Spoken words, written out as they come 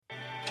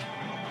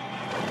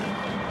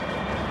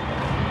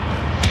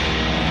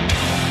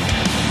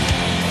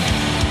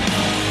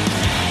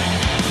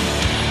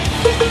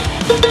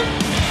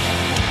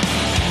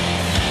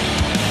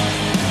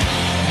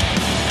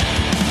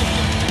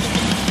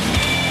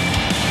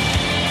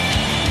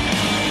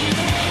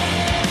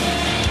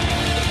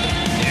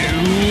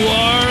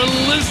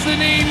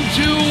listening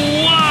to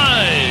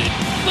What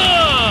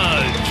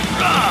the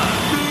Truck.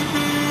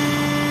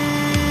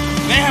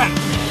 Man,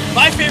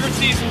 my favorite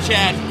season,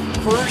 Chad.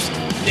 First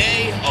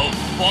day of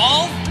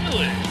fall.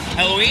 Really?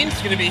 Halloween's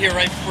going to be here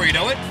right before you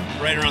know it,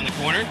 right around the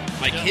corner.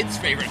 My kid's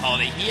favorite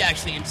holiday. He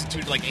actually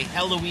instituted like a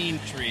Halloween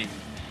tree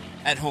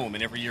at home,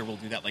 and every year we'll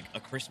do that like a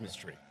Christmas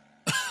tree.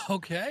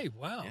 Okay,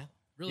 wow. Yeah.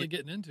 Really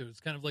getting into it.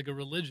 It's kind of like a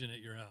religion at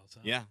your house.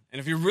 Huh? Yeah,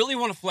 and if you really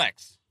want to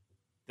flex,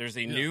 there's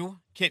a new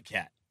Kit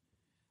Kat.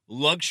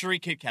 Luxury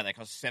Kit Kat that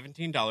costs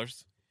 $17,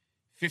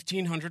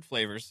 1,500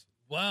 flavors.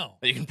 Wow.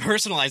 That you can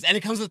personalize, and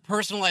it comes with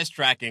personalized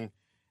tracking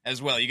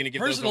as well. You're going to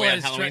give those away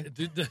on Halloween?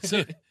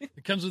 So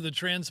it comes with a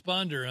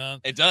transponder, huh?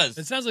 It does.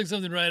 It sounds like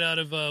something right out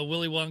of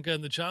Willy Wonka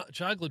and the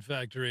Chocolate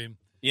Factory.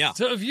 Yeah.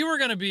 So if you were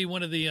going to be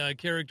one of the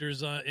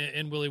characters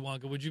in Willy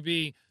Wonka, would you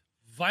be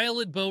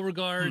Violet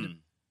Beauregard,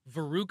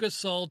 Veruca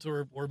Salt,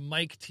 or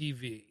Mike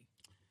TV?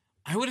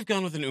 I would have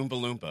gone with an Oompa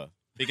Loompa,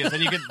 because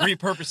then you could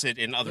repurpose it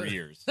in other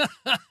years.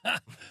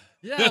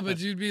 Yeah,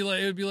 but it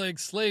would be like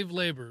slave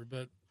labor,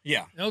 but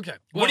yeah. Okay.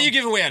 What do you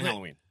give away on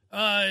Halloween?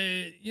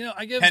 I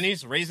give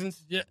pennies,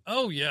 raisins. Yeah.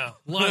 Oh yeah,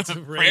 lots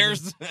of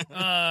prayers. We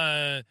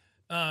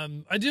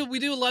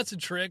do lots of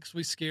tricks.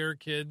 We scare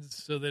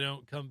kids so they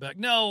don't come back.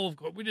 No, of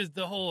course we just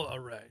the whole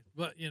array.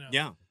 But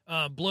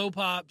blow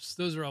pops.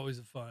 Those are always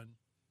a fun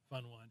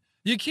one.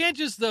 You can't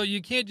just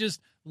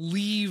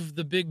leave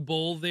the big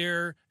bowl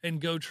there and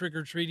go trick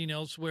or treating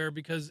elsewhere,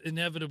 because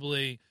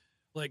inevitably,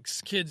 like,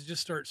 kids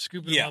just start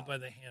scooping them up by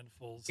the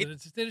handfuls, and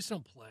they just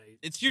don't play.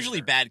 It's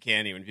usually bad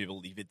candy when people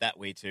leave it that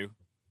way too.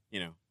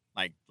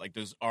 Like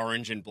those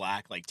orange and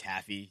black, like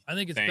taffy. I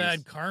think it's things.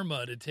 bad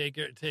karma to take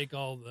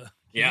all the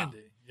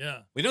candy.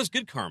 Yeah. We know it's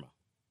good karma.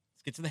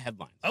 Let's get to the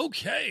headlines.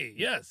 Okay.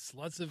 Yes.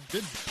 Lots of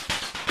good.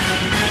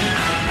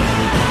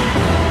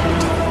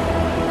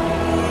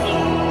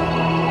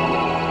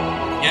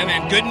 Yeah,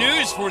 man. Good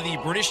news for the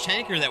British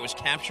tanker that was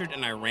captured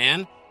in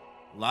Iran.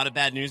 A lot of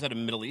bad news out of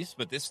the Middle East,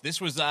 but this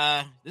was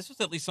at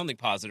least something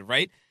positive,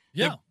 right?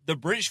 Yeah. The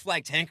British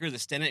flag tanker, the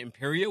Stena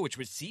Imperio, which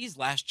was seized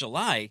last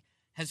July,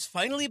 has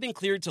finally been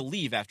cleared to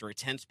leave after a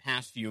tense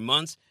past few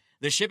months.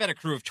 The ship had a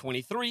crew of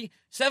 23,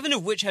 7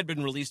 of which had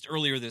been released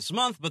earlier this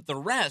month, but the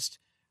rest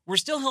were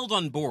still held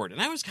on board. And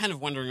I was kind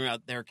of wondering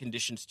about their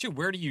conditions, too.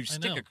 Where do you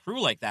stick a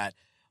crew like that?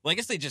 Well, I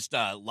guess they just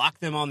lock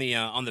them on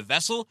the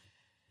vessel.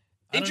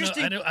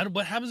 Interesting. I don't,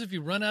 what happens if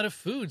you run out of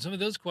food? Some of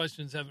those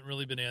questions haven't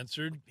really been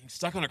answered. Being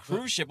stuck on a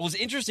cruise ship. Well, it's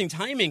interesting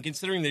timing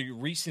considering the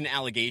recent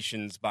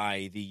allegations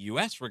by the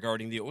U.S.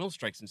 regarding the oil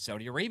strikes in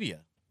Saudi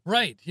Arabia.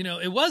 Right.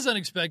 It was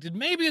unexpected.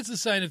 Maybe it's a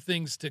sign of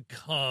things to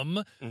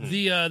come.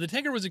 Mm-hmm. The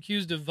tanker was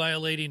accused of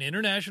violating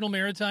international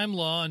maritime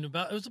law, and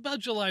it was about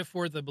July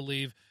 4th, I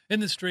believe, in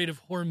the Strait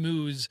of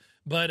Hormuz.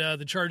 But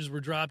the charges were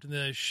dropped, and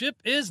the ship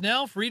is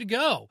now free to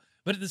go.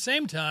 But at the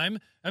same time,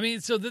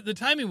 so the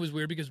timing was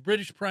weird, because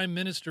British Prime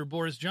Minister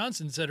Boris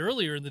Johnson said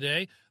earlier in the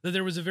day that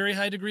there was a very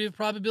high degree of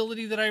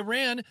probability that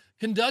Iran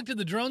conducted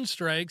the drone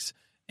strikes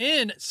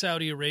in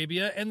Saudi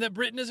Arabia, and that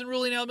Britain isn't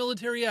ruling out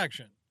military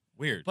action.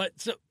 Weird. But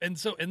and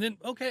then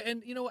okay,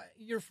 and you know what?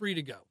 You're free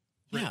to go.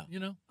 Yeah.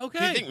 Okay.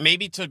 Do you think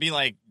maybe to be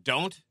like,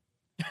 don't?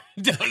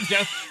 don't.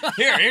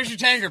 Here's your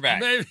tanker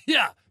back. Maybe,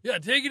 yeah.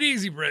 Take it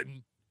easy,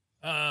 Britain.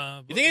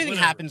 You think anything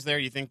happens there?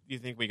 You think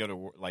we go to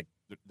war, like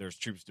there's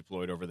troops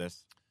deployed over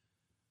this?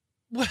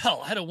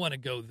 Well, I don't want to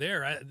go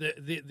there.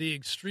 The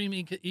extreme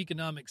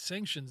economic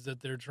sanctions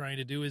that they're trying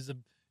to do is a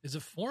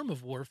form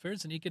of warfare.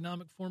 It's an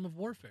economic form of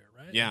warfare,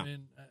 right? Yeah.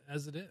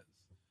 As it is.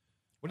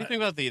 What do you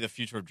think about the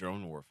future of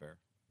drone warfare?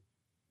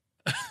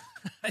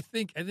 I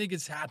think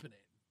it's happening.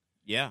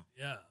 Yeah.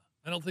 Yeah.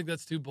 I don't think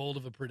that's too bold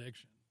of a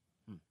prediction.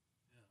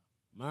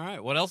 Yeah. All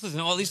right. What else is?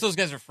 Well, at least those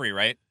guys are free,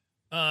 right?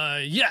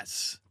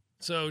 Yes.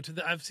 So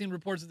I've seen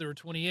reports that there were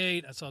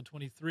 28. I saw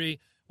 23.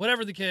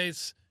 Whatever the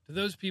case, to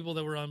those people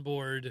that were on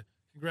board,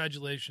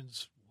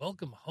 congratulations.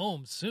 Welcome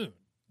home soon.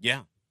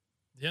 Yeah.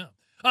 Yeah.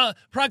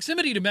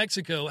 Proximity to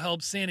Mexico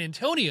helps San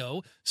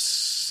Antonio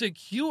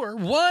secure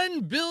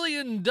 $1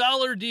 billion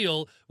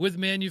deal with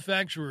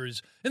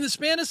manufacturers. In the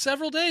span of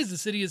several days, the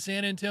city of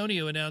San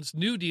Antonio announced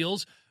new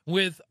deals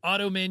with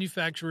auto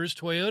manufacturers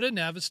Toyota,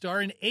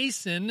 Navistar, and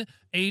Aisin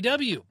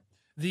AW.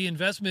 The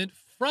investment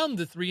from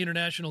the 3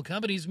 international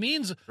companies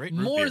means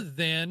more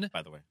than...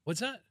 By the way. What's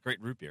that? Great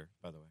root beer,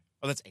 by the way.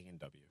 Oh, that's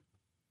A&W.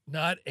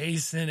 Not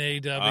Aisin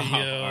AW,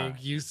 right.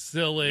 You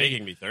silly.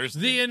 Making me thirsty.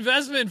 The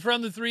investment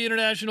from the 3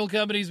 international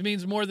companies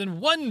means more than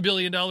 $1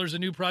 billion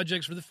in new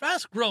projects for the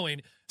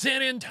fast-growing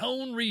San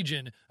Antonio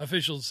region,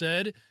 officials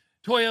said.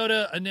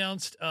 Toyota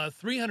announced a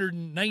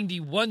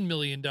 $391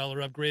 million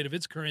upgrade of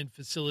its current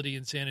facility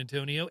in San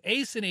Antonio.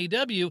 Aisin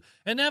AW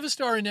and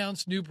Navistar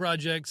announced new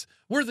projects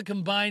worth a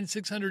combined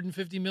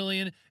 $650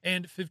 million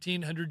and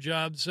 1,500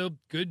 jobs. So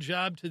good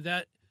job to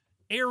that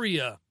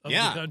area of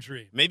the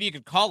country. Maybe you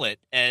could call it,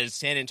 as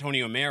San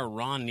Antonio Mayor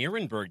Ron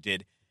Nierenberg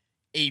did,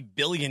 a $1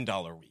 billion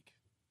week.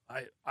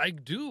 I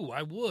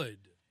would.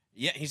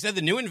 Yeah, he said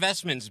the new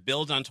investments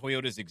build on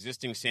Toyota's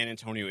existing San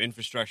Antonio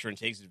infrastructure and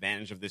takes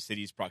advantage of the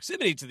city's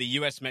proximity to the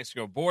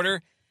U.S.-Mexico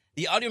border.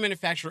 The audio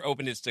manufacturer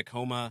opened its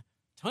Tacoma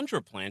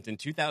Tundra plant in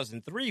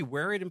 2003,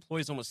 where it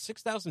employs almost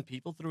 6,000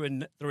 people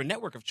through a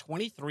network of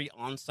 23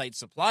 on-site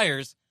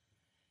suppliers.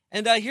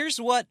 And here's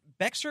what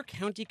Bexar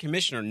County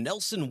Commissioner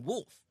Nelson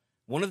Wolf,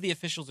 one of the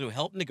officials who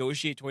helped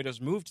negotiate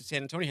Toyota's move to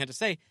San Antonio, had to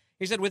say.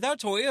 He said, "Without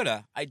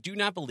Toyota, I do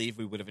not believe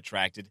we would have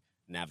attracted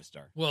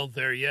Navistar." Well,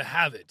 there you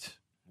have it.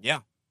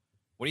 Yeah.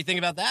 What do you think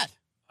about that?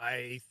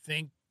 I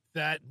think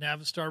that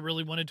Navistar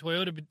really wanted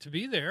Toyota to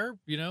be there.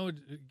 You know,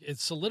 it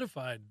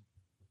solidified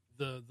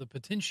the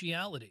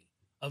potentiality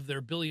of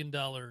their $1 billion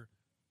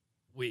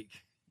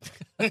week.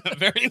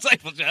 Very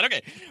insightful, Chad.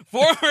 Okay.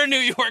 Former New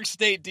York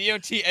State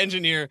DOT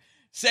engineer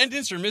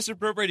sentenced for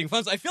misappropriating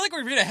funds. I feel like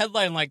we've read a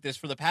headline like this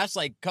for the past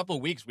couple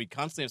of weeks. We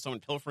constantly have someone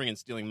pilfering and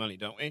stealing money,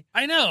 don't we?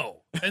 I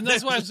know. And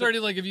that's why I'm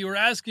starting, if you were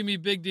asking me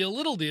big deal,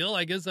 little deal,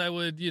 I guess I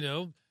would,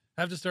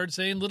 have to start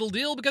saying little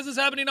deal because it's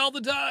happening all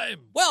the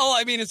time. Well,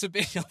 I mean, it's a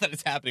big deal that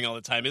it's happening all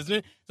the time, isn't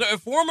it? So a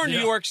former New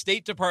York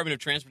State Department of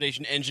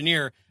Transportation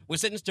engineer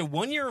was sentenced to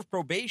 1 year of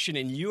probation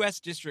in U.S.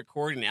 District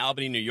Court in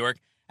Albany, New York,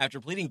 after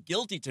pleading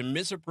guilty to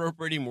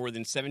misappropriating more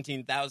than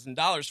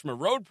 $17,000 from a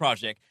road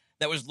project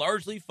that was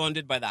largely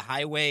funded by the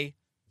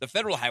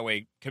Federal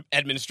Highway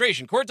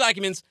Administration. Court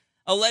documents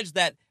allege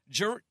that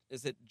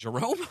is it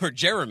Jerome or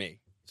Jeremy?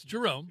 It's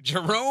Jerome.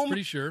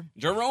 Pretty sure.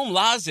 Jerome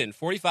Lawson,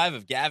 45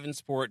 of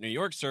Gavinsport, New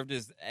York, served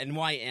as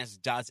NYS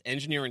DOT's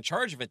engineer in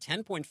charge of a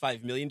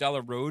 $10.5 million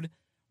road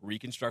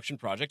reconstruction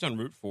project on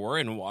Route 4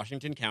 in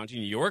Washington County,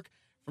 New York,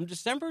 from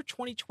December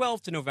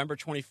 2012 to November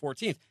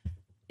 2014.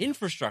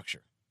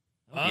 Infrastructure.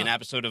 An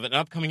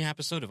upcoming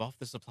episode of Off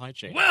the Supply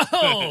Chain.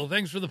 Well,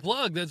 thanks for the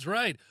plug. That's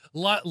right.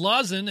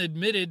 Lawson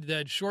admitted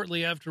that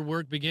shortly after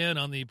work began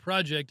on the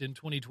project in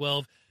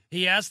 2012,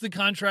 he asked the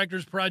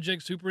contractor's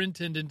project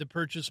superintendent to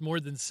purchase more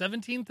than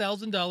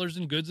 $17,000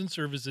 in goods and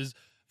services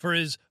for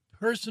his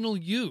personal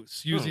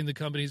use using the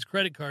company's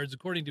credit cards,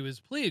 according to his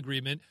plea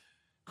agreement.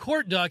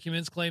 Court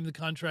documents claim the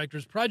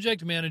contractor's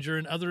project manager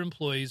and other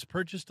employees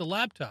purchased a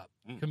laptop,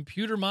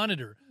 computer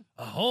monitor,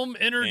 a home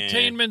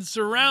entertainment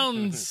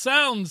surround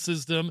sound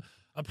system,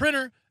 a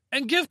printer,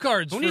 and gift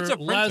cards for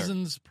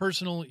Lawson's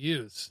personal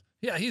use.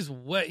 Yeah, he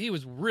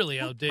was really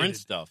outdated. Print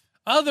stuff.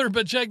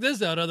 But check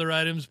this out. Other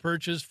items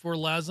purchased for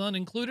Lawson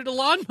included a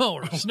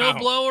lawnmower,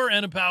 snowblower,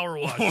 and a power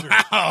washer.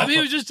 Wow. I mean,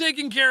 he was just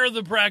taking care of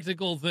the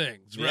practical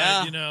things,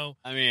 right? Yeah.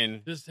 I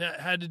mean, just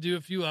had to do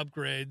a few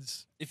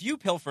upgrades. If you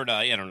pilfered,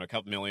 a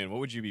couple million, what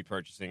would you be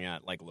purchasing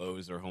at, like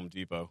Lowe's or Home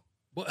Depot?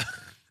 Well,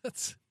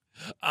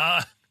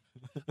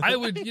 I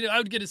would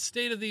get a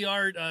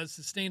state-of-the-art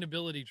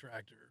sustainability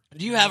tractor.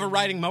 Do you have a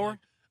riding mower?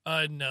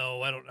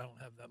 No, I don't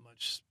have that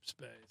much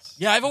space.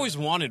 Yeah, I've always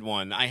wanted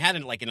one. I had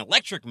an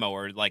electric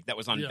mower that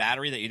was on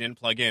battery that you didn't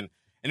plug in,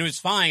 and it was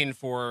fine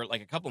for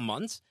a couple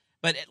months.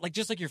 But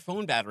just like your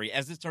phone battery,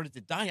 as it started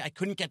to die, I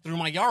couldn't get through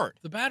my yard.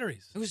 The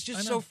batteries. It was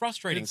just so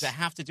frustrating to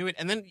have to do it,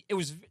 and then it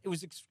was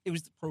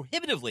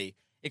prohibitively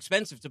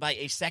expensive to buy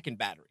a second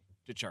battery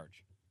to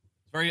charge.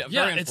 Very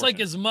it's like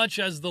as much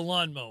as the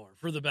lawnmower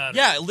for the battery.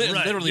 Yeah, it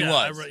literally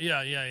was.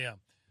 Yeah.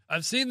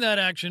 I've seen that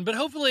action, but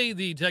hopefully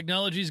the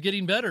technology is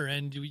getting better,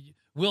 and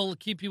we'll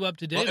keep you up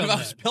to date. Well, if I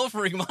was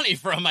pilfering money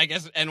from, I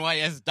guess,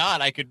 NYS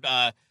DOT, I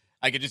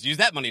could just use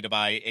that money to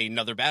buy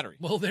another battery.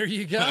 Well, there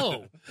you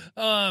go.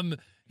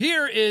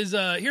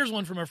 Here's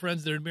one from our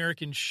friends at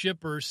American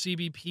Shipper.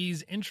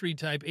 CBP's entry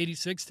type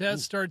 86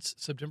 test starts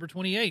September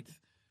 28th.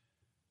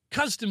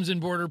 Customs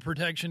and Border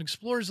Protection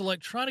explores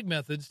electronic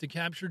methods to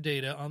capture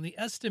data on the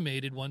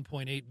estimated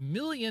 1.8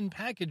 million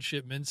package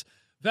shipments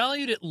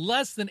valued at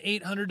less than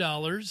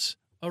 $800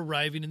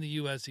 arriving in the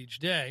U.S. each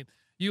day.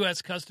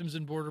 U.S. Customs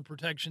and Border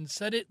Protection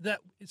said that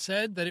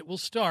it will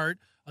start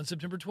on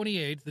September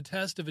 28th the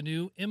test of a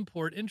new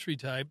import entry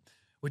type,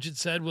 which it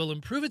said will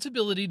improve its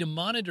ability to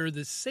monitor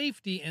the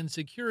safety and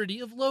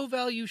security of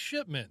low-value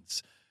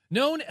shipments,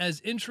 known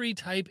as entry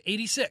type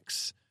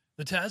 86.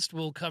 The test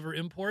will cover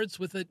imports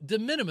with a de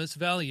minimis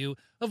value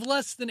of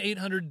less than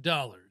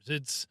 $800.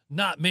 It's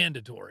not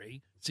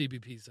mandatory,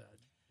 CBP said.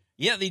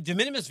 Yeah, the de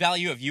minimis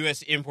value of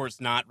U.S.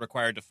 imports not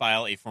required to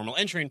file a formal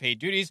entry and pay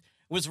duties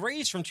was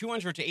raised from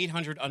 $200 to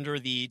 $800 under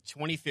the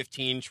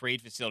 2015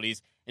 Trade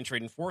Facilities and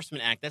Trade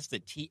Enforcement Act. That's the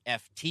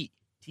TFT,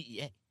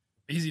 TEA.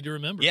 Easy to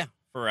remember. Yeah,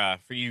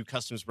 for you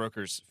customs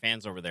brokers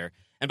fans over there.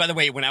 And by the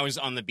way, when I was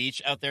on the beach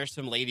out there,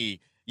 some lady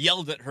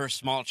yelled at her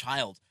small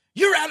child,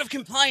 "You're out of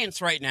compliance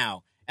right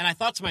now." And I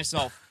thought to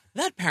myself,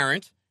 that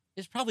parent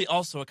is probably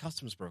also a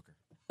customs broker.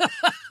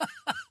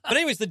 But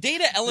anyways, the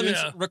data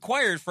elements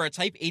required for a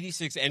Type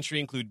 86 entry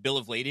include bill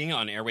of lading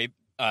or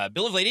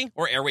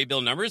airway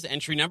bill numbers,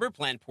 entry number,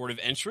 planned port of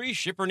entry,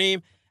 shipper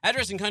name,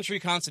 address and country,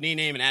 consignee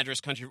name, and address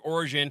country of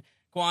origin,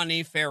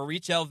 quantity, fair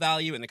retail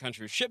value, and the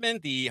country of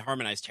shipment, the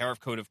harmonized tariff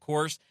code, of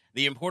course,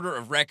 the importer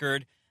of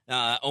record,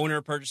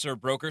 owner, purchaser,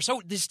 broker.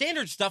 So the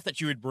standard stuff that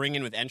you would bring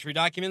in with entry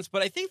documents.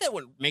 But I think that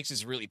what makes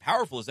this really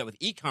powerful is that with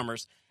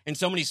e-commerce and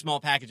so many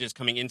small packages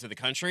coming into the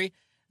country,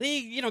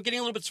 they, getting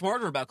a little bit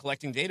smarter about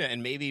collecting data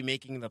and maybe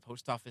making the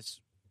post office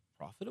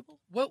profitable.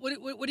 What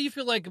do you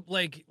feel like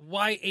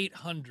why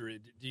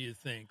 800? Do you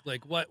think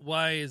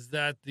why is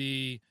that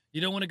you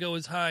don't want to go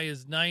as high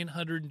as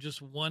 900 and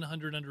just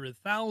 100 under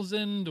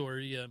 1,000 or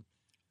yeah?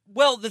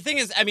 Well, the thing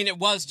is, I mean, it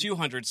was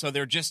 200, so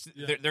they're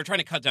they're trying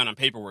to cut down on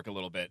paperwork a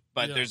little bit,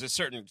 but there's a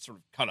certain sort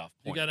of cutoff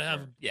point. You got to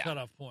have a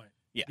cutoff point.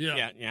 Yeah,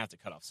 you have to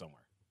cut off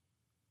somewhere.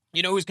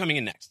 You know who's coming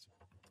in next?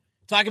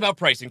 Talk about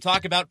pricing.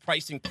 Talk about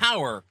pricing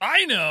power.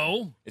 I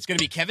know. It's going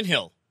to be Kevin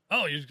Hill.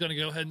 Oh, you're going to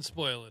go ahead and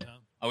spoil it, huh?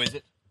 Oh, is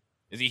it?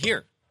 Is he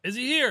here? Is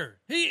he here?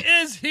 He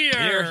is here.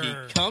 Here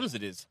he comes.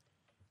 It is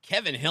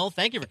Kevin Hill.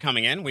 Thank you for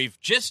coming in. We've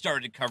just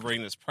started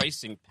covering this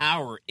pricing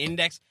power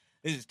index.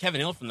 This is Kevin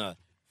Hill from the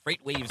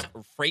FreightWaves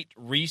Freight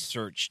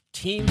Research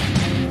Team.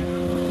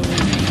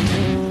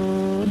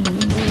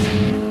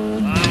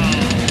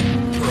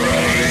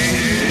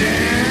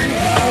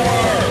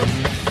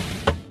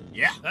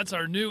 Yeah. That's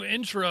our new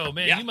intro,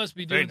 man. You must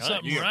be doing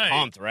something You're right.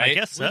 pumped, right? I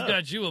guess so. We've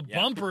got you a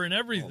bumper and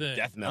everything.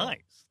 Definitely.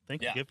 Nice.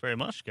 Thank you very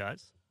much,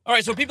 guys. All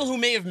right, so people who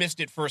may have missed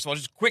it, first of all,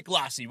 just quick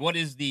glossy. What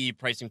is the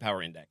pricing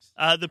power index?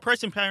 The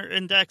pricing power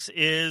index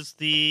is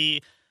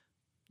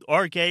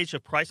our gauge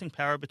of pricing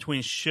power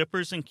between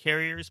shippers and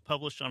carriers,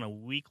 published on a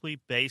weekly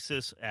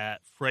basis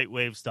at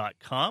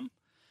FreightWaves.com.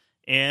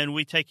 And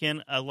we take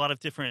in a lot of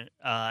different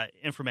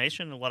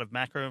information, a lot of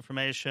macro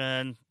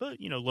information, but,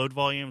 load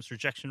volumes,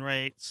 rejection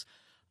rates,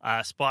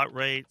 spot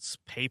rates,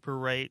 paper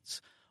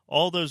rates,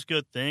 all those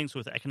good things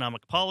with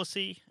economic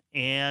policy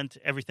and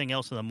everything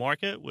else in the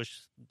market, which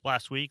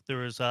last week there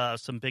was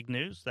some big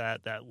news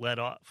that led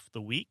off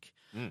the week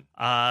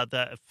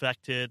that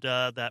affected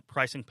that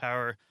pricing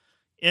power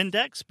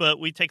index. But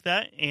we take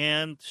that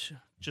and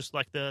just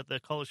like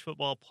the college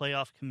football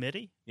playoff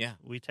committee,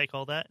 we take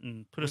all that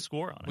and put a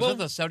score on it. Was it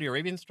the Saudi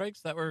Arabian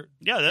strikes that were?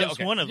 Yeah, that was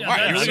one of them.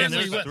 Yeah,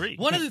 There's three.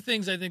 One of the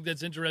things I think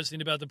that's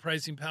interesting about the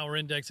pricing power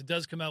index, it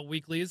does come out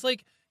weekly, is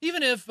like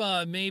even if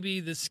maybe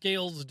the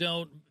scales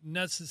don't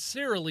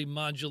necessarily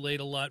modulate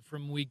a lot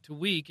from week to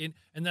week,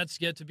 and that's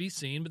yet to be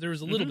seen, but there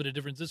was a little bit of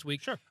difference this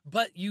week. Sure.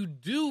 But you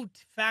do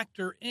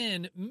factor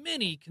in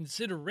many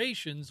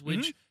considerations,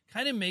 which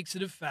kind of makes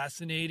it a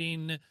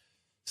fascinating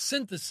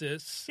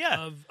synthesis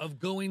of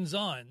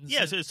goings-on.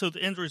 Yeah, so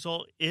the end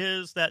result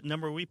is that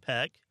number we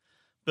peg,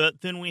 but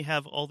then we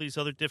have all these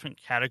other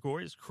different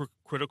categories,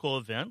 critical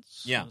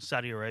events,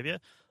 Saudi Arabia,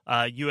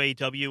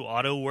 UAW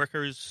auto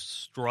workers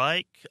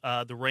strike,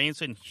 the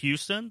rains in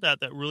Houston that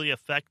really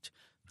affect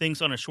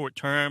things on a short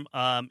term.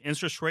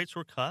 Interest rates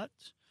were cut.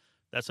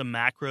 That's a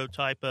macro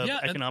type of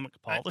economic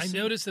policy.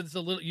 I noticed that it's a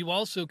little. You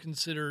also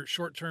consider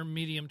short-term,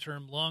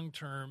 medium-term,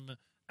 long-term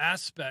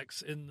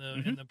aspects in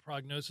the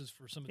prognosis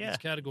for some of these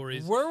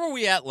categories. Where were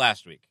we at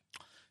last week?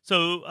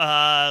 So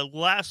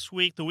last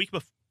week, the week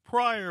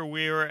prior,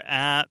 we were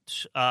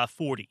at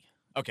 40.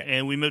 Okay.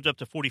 And we moved up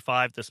to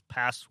 45 this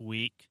past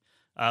week.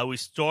 We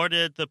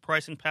started the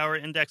pricing power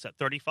index at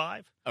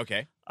 35.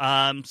 Okay.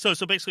 So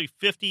basically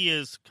 50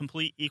 is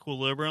complete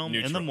equilibrium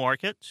in the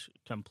market.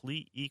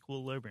 Complete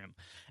equilibrium.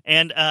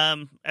 And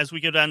as we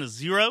go down to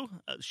 0,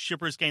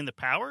 shippers gain the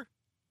power.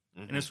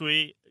 And as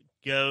we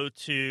go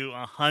to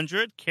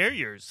 100,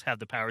 carriers have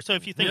the power. So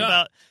if you think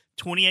about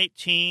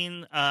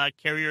 2018,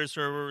 carriers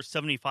are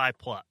 75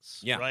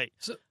 plus, right?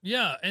 So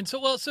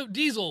so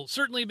diesel,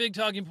 certainly a big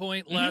talking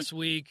point last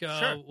week.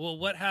 Sure. Well,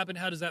 what happened?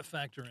 How does that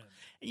factor in?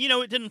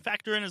 It didn't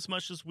factor in as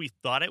much as we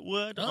thought it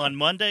would. On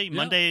Monday,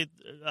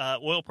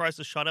 oil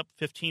prices shot up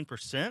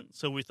 15%.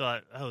 So we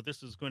thought,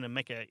 this is going to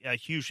make a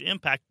huge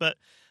impact. But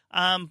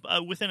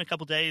within a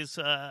couple days,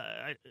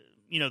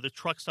 the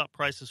truck stop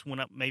prices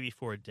went up maybe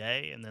for a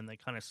day, and then they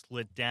kind of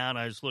slid down.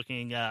 I was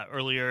looking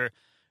earlier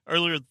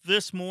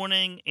this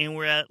morning, and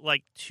we're at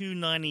like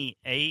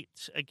 $2.98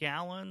 a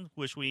gallon,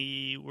 which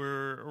we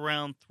were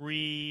around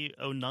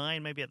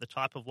 $3.09 maybe at the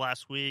top of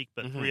last week,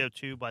 but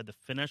 $3.02 by the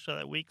finish of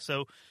that week.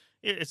 So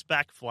it's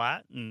back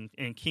flat,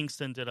 and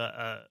Kingston did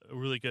a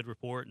really good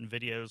report and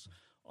videos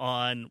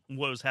on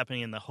what was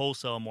happening in the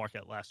wholesale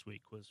market last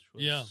week.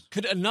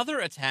 Could another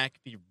attack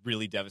be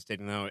really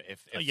devastating, though,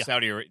 if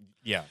Saudi Arabia...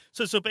 Yeah.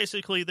 So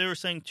basically, they were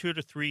saying 2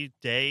 to 3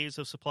 days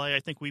of supply.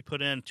 I think we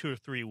put in 2 or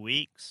 3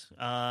 weeks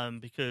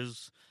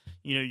because,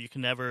 you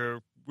can never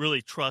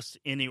really trust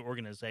any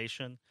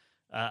organization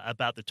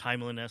about the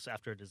timeliness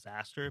after a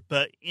disaster.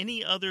 But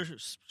any other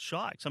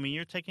shocks,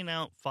 you're taking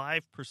out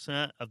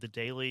 5% of the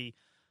daily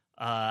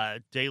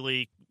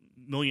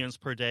millions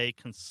per day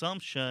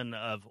consumption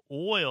of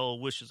oil,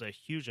 which is a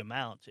huge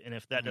amount. And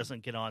if that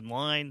doesn't get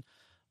online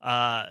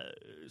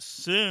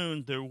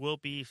soon, there'll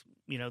be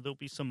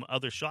some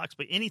other shocks.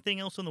 But anything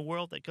else in the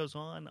world that goes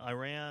on,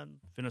 Iran,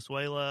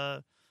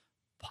 Venezuela,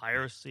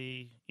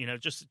 piracy,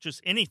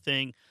 just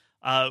anything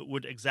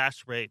would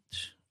exacerbate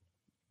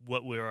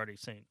what we're already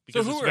seeing,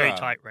 because it's very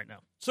tight right now.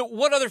 So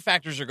what other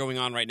factors are going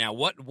on right now?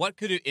 What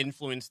could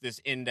influence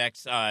this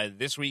index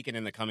this week and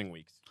in the coming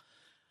weeks?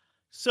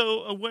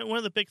 So one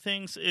of the big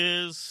things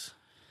is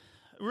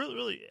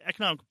really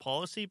economic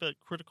policy, but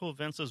critical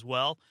events as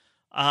well.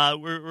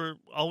 We're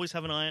always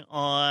have an eye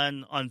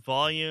on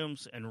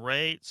volumes and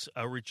rates.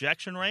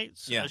 Rejection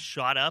rates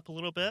shot up a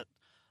little bit.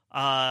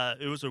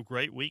 It was a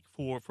great week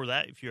for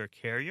that. If you're a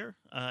carrier,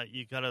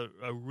 you got a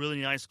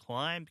really nice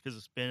climb because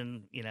it's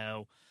been,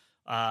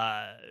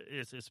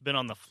 it's been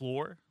on the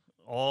floor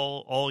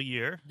all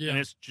year, and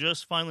it's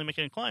just finally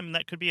making a climb. And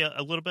that could be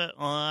a little bit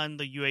on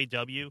the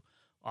UAW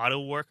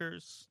auto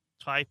workers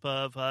type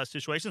of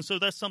situation. So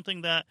that's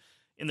something that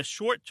in the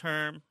short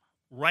term,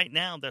 right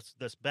now,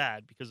 that's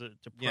bad because it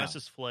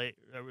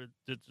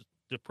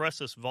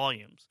depresses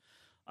volumes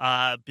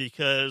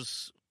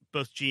because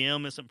both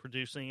GM isn't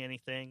producing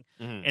anything,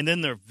 and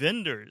then their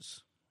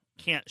vendors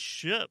can't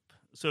ship.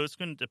 So it's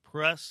going to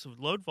depress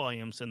load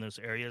volumes in those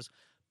areas.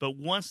 But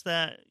once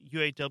that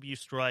UAW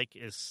strike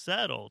is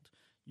settled,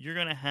 you're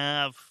going to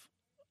have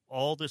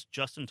all this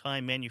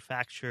just-in-time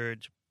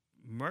manufactured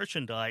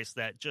merchandise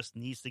that just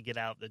needs to get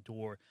out the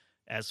door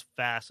as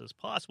fast as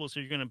possible. So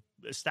you're going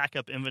to stack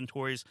up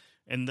inventories,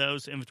 and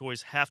those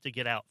inventories have to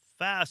get out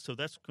fast. So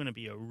that's going to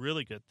be a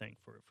really good thing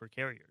for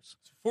carriers.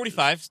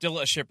 45, still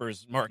a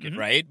shipper's market,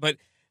 right? But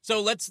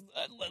so let's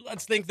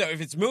think, though, if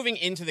it's moving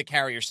into the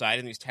carrier side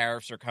and these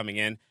tariffs are coming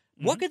in,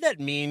 what could that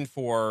mean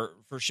for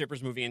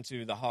shippers moving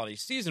into the holiday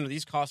season? Are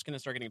these costs going to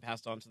start getting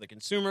passed on to the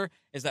consumer?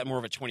 Is that more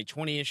of a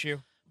 2020 issue?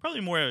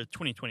 Probably more a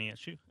 2020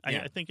 issue.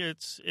 I think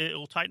it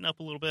will tighten up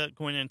a little bit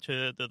going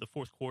into the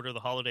fourth quarter of the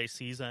holiday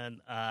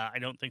season. I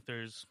don't think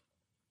there's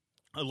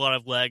a lot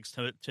of legs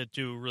to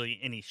do really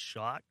any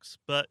shocks,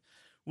 but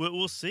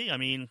we'll see. I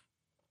mean,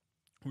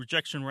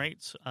 rejection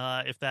rates,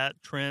 if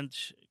that trend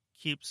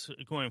keeps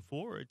going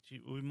forward,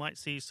 we might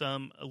see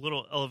a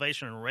little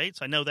elevation in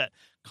rates. I know that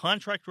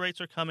contract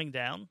rates are coming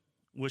down,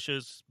 which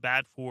is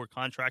bad for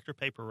contractor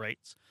paper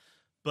rates,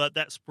 but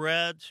that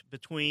spread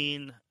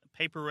between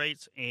paper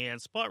rates and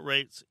spot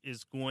rates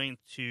is going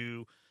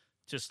to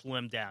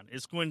slim down.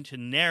 It's going to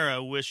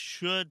narrow, which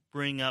should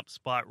bring up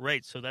spot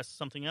rates. So that's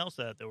something else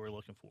that we're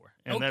looking for.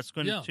 And that's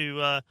going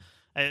to,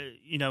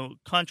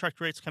 contract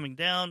rates coming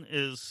down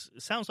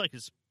sounds like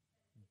it's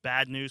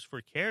bad news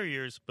for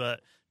carriers,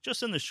 but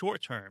just in the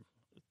short term,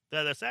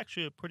 that's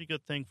actually a pretty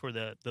good thing for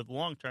the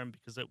long term,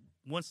 because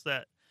once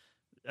that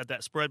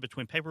spread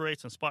between paper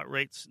rates and spot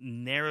rates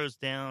narrows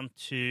down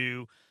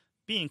to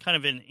being kind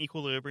of in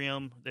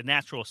equilibrium, the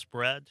natural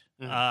spread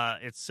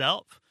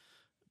itself,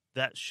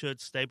 that should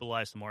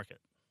stabilize the market.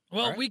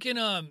 Well, we can,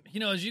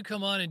 as you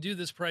come on and do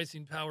this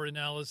pricing power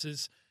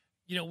analysis,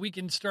 we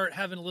can start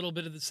having a little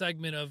bit of the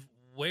segment of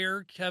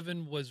where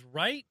Kevin was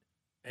right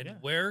and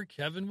where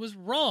Kevin was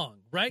wrong,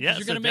 right? Yeah,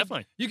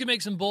 definitely. You can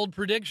make some bold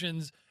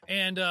predictions,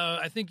 and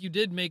I think you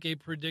did make a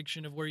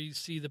prediction of where you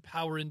see the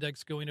power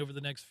index going over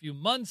the next few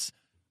months.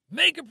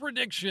 Make a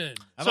prediction.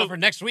 How about for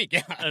next week?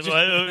 Yeah.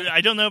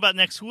 I don't know about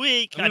next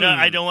week.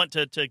 I don't want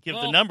to give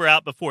the number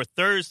out before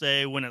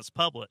Thursday when it's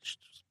published.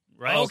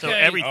 Right? Okay. So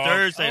every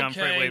Thursday on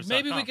FreightWaves.com.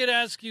 Maybe we could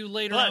ask you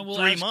later on.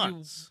 We'll ask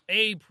you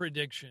a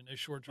prediction, a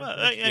short-term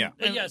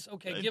prediction. Yes,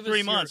 okay. Give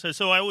 3 us months.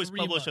 So I always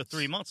publish a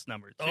 3 months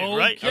number, too,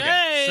 right?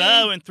 Okay.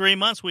 So in 3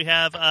 months, we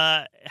have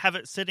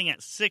it sitting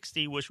at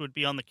 60, which would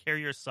be on the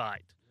carrier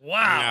side.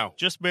 Wow.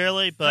 Just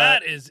barely, but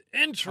that is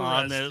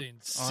interesting.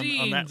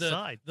 Seeing on that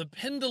side. The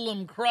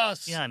pendulum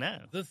cross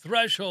the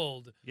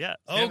threshold. Yeah.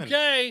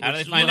 Okay. How do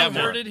they find out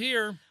more? Heard it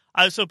here.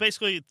 So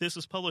basically, this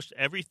is published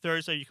every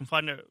Thursday. You can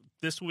find it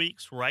this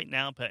week's right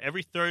now, but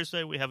every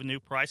Thursday we have a new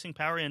pricing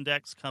power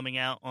index coming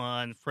out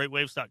on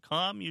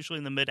FreightWaves.com, usually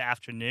in the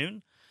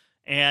mid-afternoon.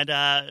 And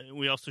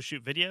we also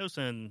shoot videos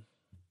and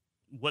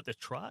what the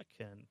truck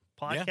and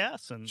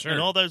podcasts and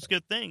all those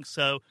good things.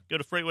 So go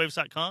to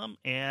FreightWaves.com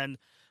and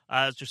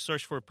just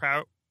search for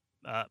power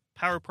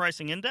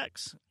pricing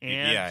index,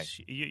 and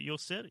you'll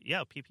see it.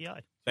 Yeah,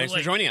 PPI. Thanks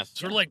for joining us.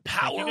 Sort of like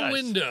Power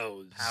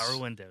Windows. Power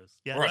Windows.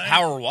 Yeah. Or a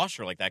power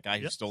washer like that guy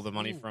who stole the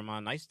money from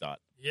Nice Dot.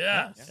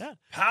 Yes. Yeah.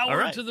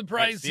 Power to the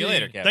pricing. See you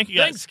later, Kevin. Thank you,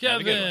 guys. Thanks,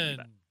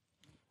 Kevin.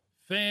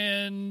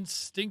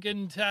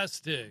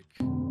 Fan-stinkin-tastic.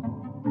 5,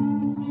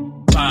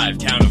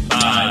 count of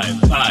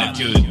 5, 5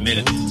 good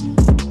minutes.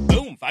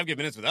 Boom, 5 good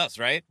minutes with us,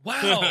 right?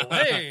 Wow.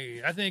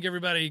 Hey, I think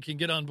everybody can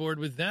get on board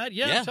with that.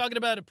 Yeah. Talking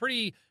about a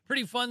pretty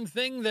fun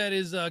thing that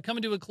is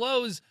coming to a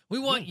close. We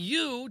want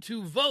you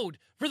to vote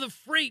for the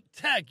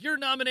FreightTech, your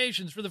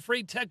nominations for the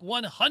FreightTech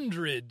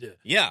 100.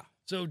 Yeah.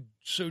 So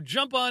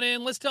jump on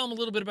in. Let's tell them a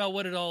little bit about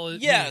what it all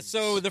is. Yeah,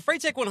 so the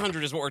FreightTech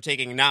 100 is what we're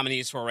taking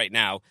nominees for right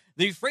now.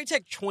 The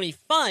FreightTech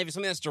 25 is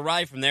something that's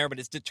derived from there, but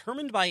it's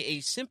determined by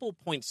a simple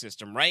point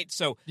system, right?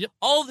 So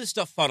all of this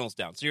stuff funnels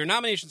down. So your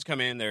nominations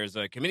come in, there's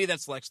a committee that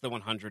selects the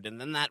 100,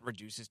 and then that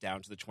reduces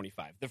down to the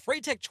 25. The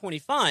FreightTech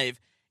 25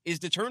 is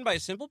determined by a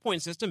simple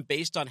point system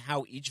based on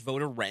how each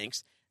voter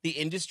ranks the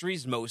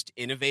industry's most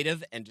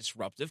innovative and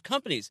disruptive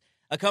companies.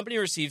 A company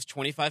receives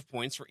 25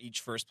 points for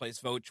each first-place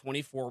vote,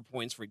 24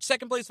 points for each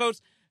second-place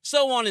votes,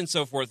 so on and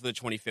so forth for the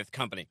 25th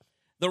company.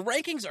 The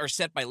rankings are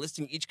set by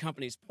listing each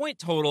company's point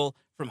total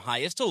from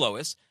highest to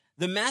lowest.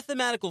 The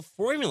mathematical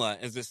formula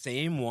is the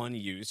same one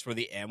used for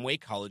the Amway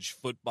College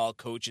Football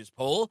Coaches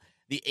Poll,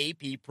 the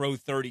AP Pro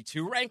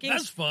 32 rankings.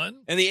 That's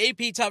fun. And the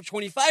AP Top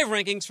 25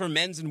 rankings for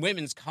men's and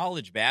women's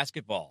college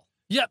basketball.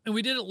 Yep, and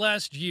we did it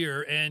last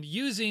year, and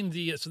using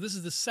so this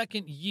is the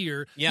second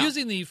year,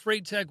 using the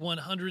FreightTech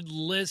 100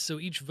 list, so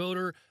each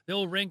voter,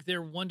 they'll rank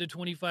their 1 to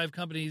 25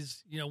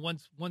 companies,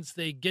 once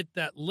they get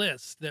that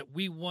list that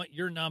we want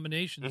your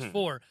nominations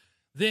for,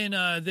 then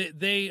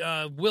they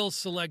will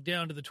select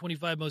down to the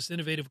 25 most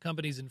innovative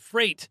companies in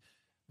freight.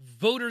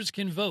 Voters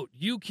can vote.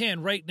 You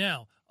can right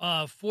now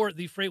for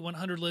the Freight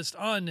 100 list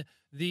on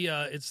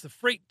it's the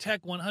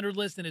FreightTech 100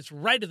 list, and it's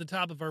right at the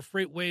top of our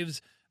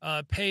FreightWaves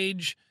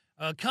page.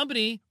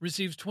 Company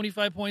receives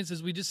 25 points,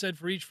 as we just said,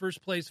 for each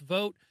first place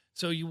vote.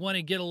 So you want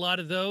to get a lot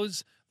of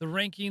those. The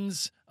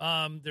rankings,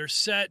 they're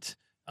set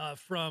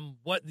from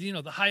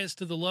the highest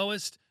to the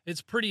lowest.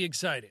 It's pretty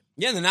exciting.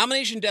 Yeah, the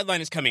nomination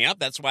deadline is coming up.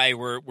 That's why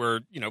we're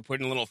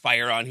putting a little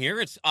fire on here.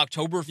 It's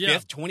October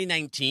 5th,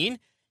 2019.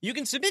 You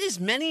can submit as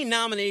many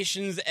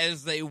nominations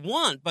as they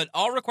want, but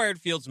all required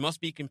fields must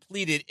be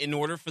completed in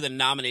order for the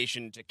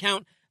nomination to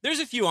count. There's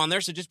a few on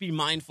there, so just be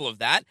mindful of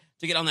that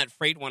to get on that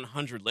Freight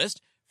 100 list.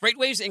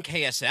 FreightWaves and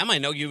KSM, I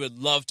know you would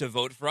love to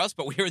vote for us,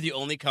 but we are the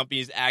only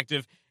companies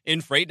active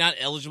in freight not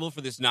eligible for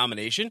this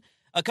nomination.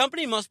 A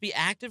company must be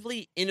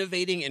actively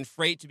innovating in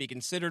freight to be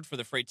considered for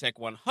the FreightTech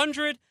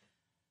 100.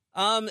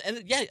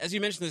 As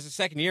you mentioned, this is the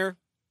second year.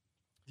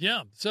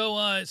 Yeah, so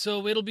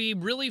it'll be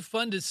really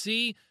fun to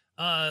see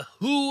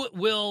who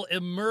will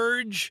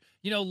emerge.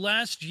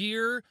 Last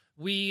year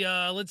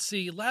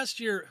last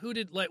year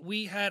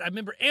I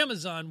remember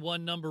Amazon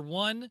won number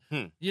one.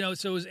 So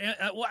it was,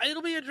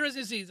 it'll be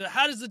interesting to see. So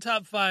how does the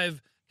top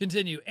 5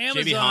 continue?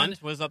 Amazon JB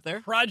Hunt was up there.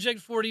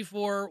 Project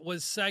 44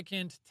 was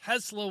second.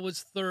 Tesla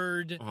was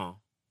third.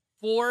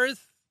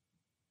 Fourth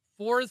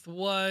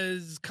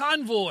was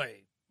Convoy.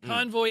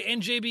 Convoy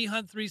and JB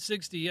Hunt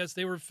 360. Yes,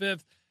 they were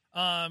fifth.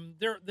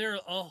 There are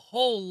a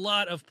whole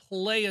lot of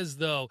players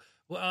though.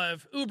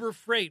 Uber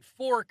Freight,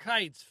 Four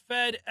Kites,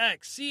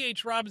 FedEx,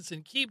 C.H.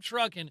 Robinson, Keep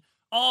Trucking,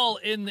 all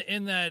in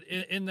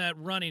that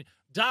running.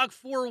 Doc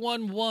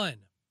 411,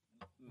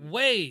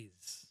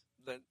 Waze.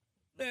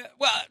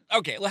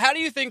 How do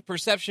you think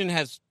perception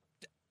has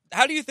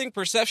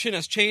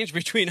changed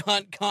between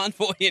Hunt,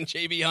 Convoy, and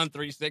JB Hunt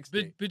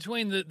 360?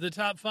 Between the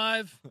top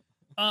 5,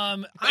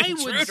 I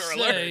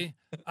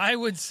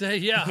would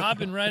say,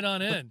 hopping right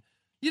on in.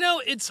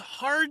 It's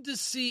hard to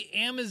see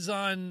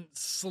Amazon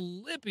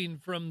slipping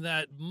from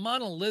that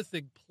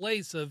monolithic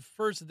place of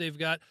first that they've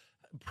got.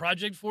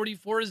 Project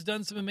 44 has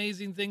done some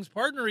amazing things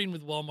partnering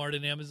with Walmart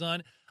and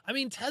Amazon. I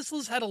mean,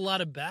 Tesla's had a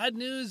lot of bad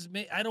news.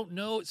 I don't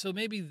know, so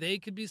maybe they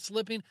could be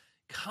slipping.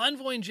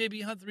 Convoy and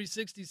JB Hunt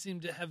 360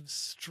 seem to have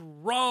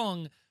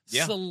strong,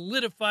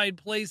 solidified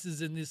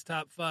places in this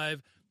top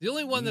 5. The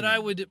only one that I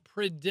would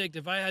predict,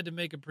 if I had to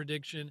make a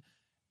prediction,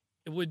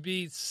 it would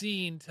be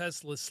seeing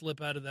Tesla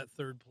slip out of that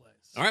third place.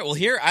 All right, well,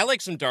 here, I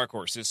like some dark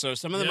horses. So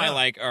some of them I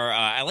like are,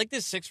 I like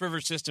this 6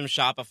 River Systems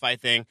Shopify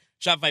thing.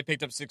 Shopify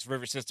picked up 6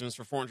 River Systems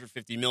for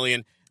 $450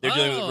 million. They're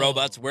dealing with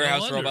robots,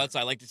 warehouse robots.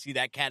 I like to see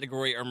that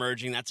category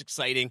emerging. That's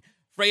exciting.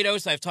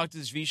 Freightos, I've talked to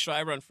this V.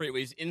 Schreiber on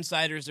FreightWaves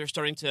Insiders. They're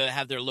starting to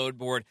have their load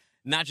board,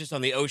 not just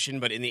on the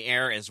ocean, but in the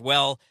air as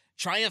well.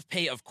 Triumph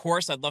Pay, of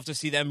course, I'd love to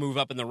see them move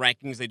up in the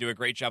rankings. They do a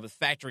great job of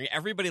factoring.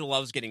 Everybody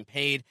loves getting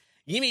paid.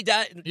 Yimi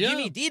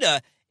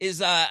Dita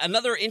is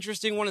another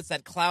interesting one. It's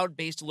that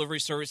cloud-based delivery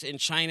service in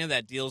China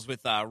that deals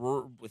with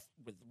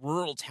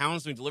rural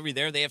towns doing delivery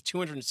there. They have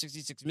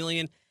 $266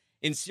 million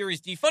in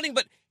Series D funding.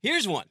 But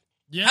here's one.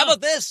 Yeah. How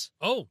about this?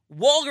 Oh,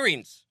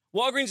 Walgreens.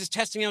 Walgreens is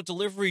testing out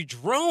delivery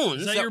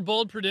drones. Is that your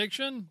bold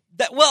prediction?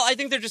 I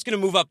think they're just going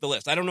to move up the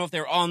list. I don't know if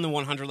they're on the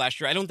 100 last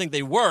year. I don't think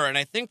they were, and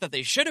I think that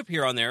they should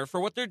appear on there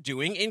for what they're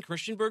doing in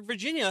Christiansburg,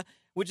 Virginia,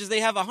 which is they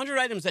have 100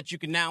 items that you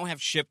can now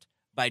have shipped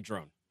by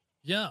drone.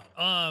 Yeah.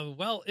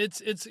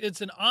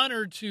 It's an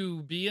honor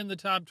to be in the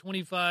top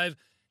 25.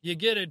 You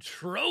get a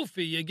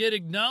trophy. You get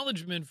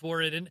acknowledgement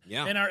for it.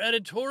 And our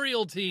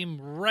editorial team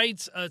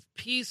writes a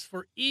piece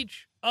for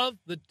each of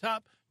the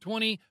top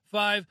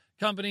 25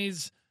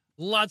 companies.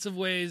 Lots of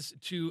ways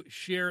to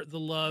share the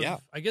love,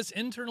 I guess,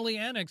 internally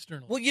and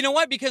externally. Well, you know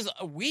what? Because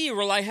we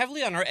rely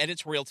heavily on our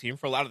editorial team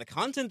for a lot of the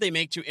content they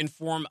make to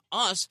inform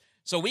us,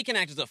 so we can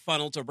act as a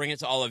funnel to bring it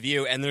to all of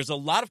you. And there's a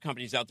lot of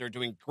companies out there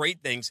doing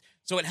great things,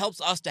 so it helps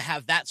us to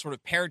have that sort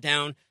of pared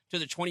down to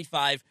the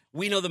 25.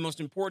 We know the most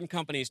important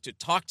companies to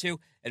talk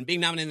to, and being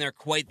nominated in there,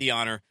 quite the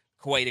honor,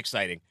 quite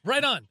exciting.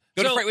 Right on.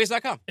 Go to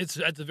FreightWaves.com. It's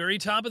at the very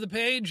top of the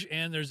page,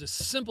 and there's a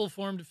simple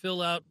form to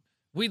fill out.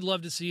 We'd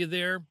love to see you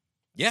there.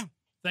 Yeah.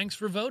 Thanks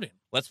for voting.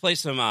 Let's play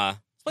some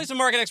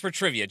market expert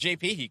trivia.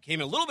 JP, he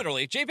came in a little bit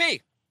early.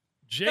 JP,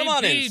 come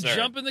on in, sir.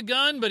 Jumping the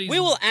gun, but we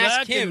will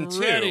ask him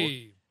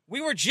ready. Too. We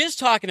were just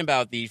talking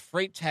about the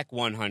FreightTech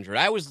 100.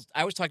 I was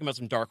talking about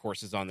some dark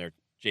horses on there,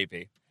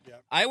 JP. Yeah.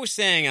 I was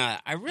saying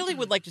I really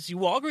would like to see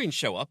Walgreens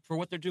show up for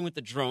what they're doing with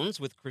the drones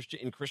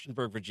in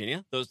Christiansburg,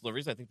 Virginia. Those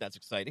deliveries, I think that's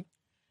exciting.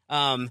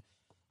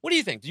 What do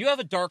you think? Do you have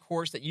a dark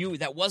horse that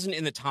wasn't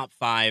in the top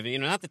 5?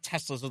 Not the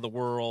Teslas of the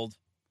world.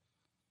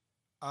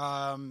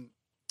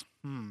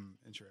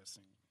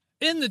 Interesting.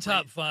 In the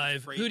top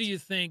 5, who do you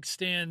think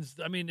stands?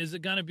 I mean, is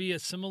it going to be a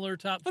similar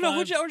top 5? No,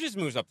 or just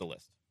moves up the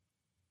list.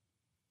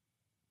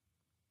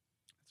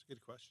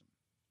 Good question.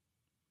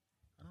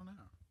 I don't know.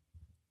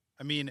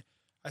 I mean,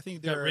 I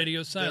think Got there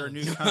radio are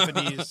new silence.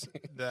 companies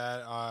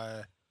that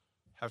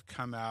have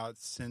come out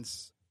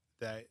since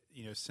that,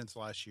 since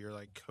last year,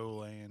 like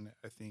Colan,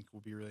 I think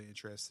will be really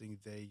interesting.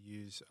 They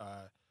use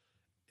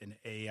an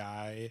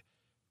AI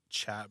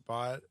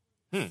chatbot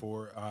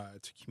for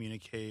to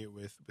communicate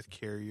with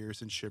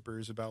carriers and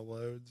shippers about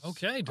loads.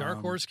 Okay, dark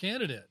horse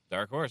candidate.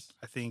 Dark horse.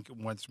 I think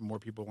once more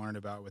people learn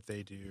about what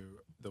they do,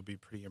 they'll be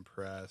pretty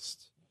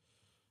impressed.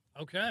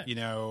 Okay.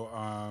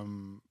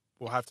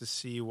 We'll have to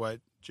see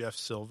what Jeff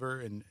Silver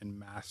and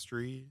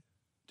Mastery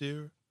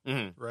do,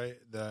 right?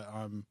 The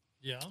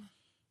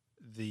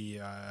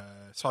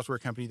software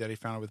company that he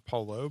founded with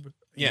Paul Loeb.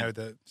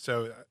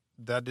 So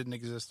that didn't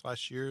exist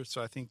last year.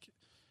 So I think,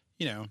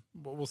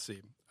 we'll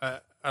see. I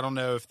don't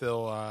know if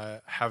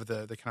they'll have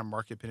the kind of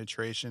market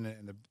penetration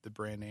and the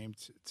brand name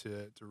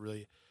to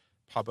really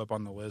pop up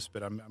on the list,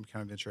 but I'm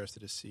kind of interested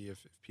to see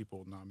if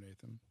people nominate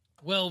them.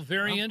 Well,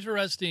 very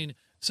interesting.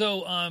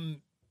 So,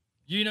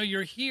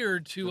 you're here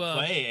to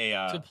play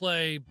to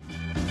play.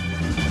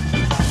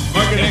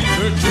 Market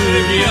expert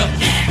trivia.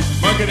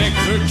 Market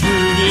expert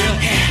trivia.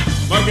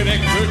 Market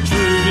expert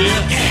trivia.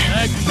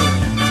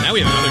 Excellent. Now we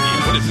have another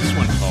game. What is this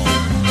one called?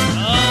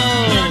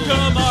 Oh,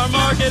 Come our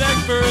market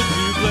experts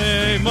to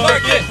play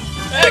market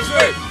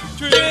expert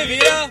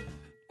trivia.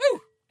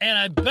 and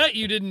I bet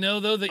you didn't know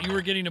though that you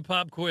were getting a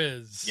pop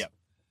quiz. Yep.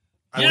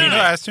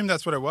 I assume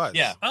that's what it was.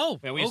 Yeah. Oh,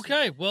 Yeah, we-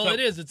 okay. Well, so- it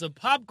is. It's a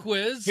pop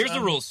quiz. Here's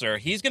the rules, sir.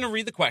 He's going to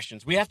read the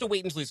questions. We have to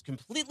wait until he's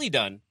completely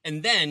done,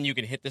 and then you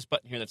can hit this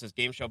button here that says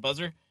Game Show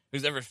Buzzer.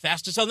 Who's ever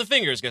fastest on the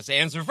fingers gets to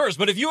answer first.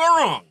 But if you are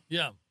wrong,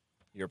 Yeah.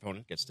 your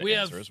opponent gets to We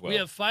answer have as well. we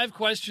have 5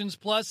 questions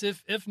plus,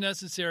 if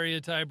necessary,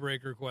 a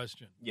tiebreaker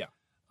question. Yeah.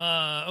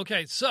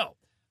 Okay. So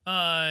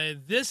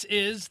this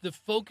is the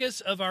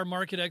focus of our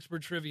market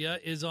expert trivia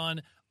is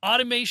on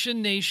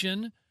Automation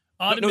Nation.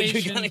 No, you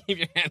Automation. got to keep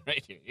your hand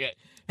right here.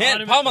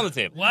 Yeah. Palm on the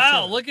table.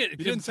 Wow, look at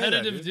didn't say that,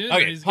 competitive dude. dude.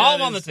 Okay, He's palm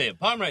got on the his, table.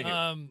 Palm right here.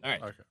 Um, All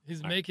right. Okay.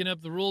 He's All making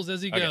up the rules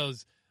as he Okay.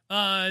 goes.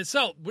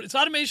 So it's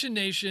Automation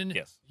Nation.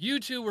 Yes. You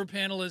two were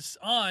panelists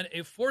on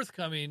a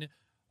forthcoming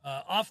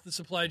Off the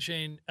Supply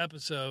Chain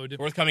episode,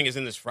 Forthcoming is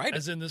in this Friday.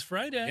 as in this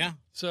Friday. Yeah.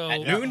 So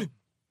At noon.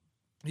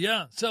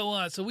 Yeah.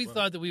 So we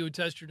thought that we would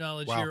test your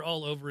knowledge Wow. here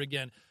all over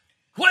again.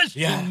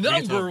 Question Yeah, we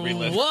get to number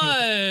relive. 1.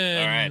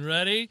 right.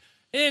 Ready?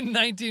 In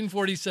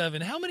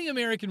 1947, how many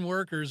American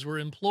workers were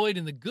employed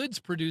in the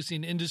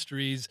goods-producing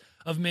industries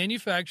of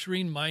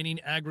manufacturing, mining,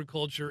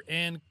 agriculture,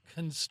 and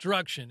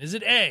construction? Is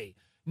it A,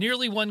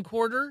 nearly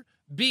 1/4,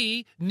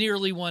 B,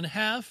 nearly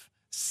 1/2,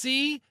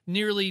 C,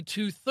 nearly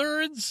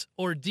 2/3,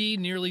 or D,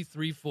 nearly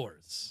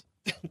 3/4?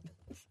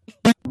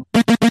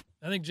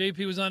 I think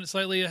JP was on it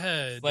slightly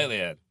ahead. Slightly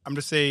ahead. I'm going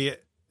to say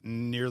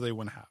nearly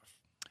 1/2.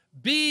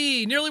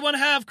 B, nearly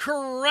 1/2,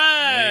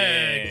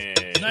 correct.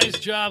 Hey. Nice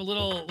job,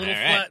 little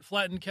right.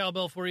 flattened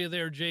cowbell for you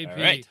there, JP. All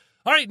right.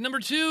 All right, number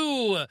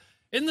 2.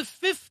 In the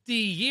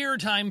 50-year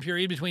time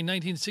period between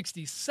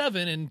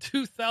 1967 and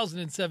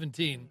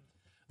 2017,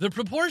 the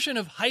proportion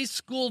of high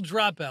school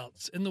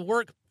dropouts in the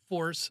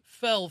workforce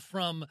fell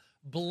from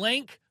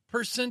blank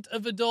 %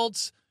 of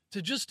adults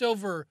to just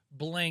over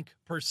blank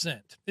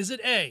 %. Is it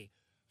A,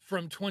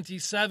 from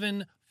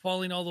 27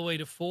 falling all the way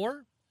to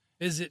 4?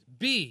 Is it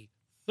B,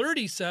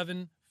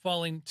 37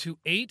 falling to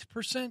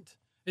 8%?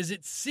 Is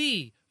it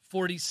C,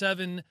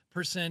 47%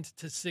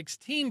 to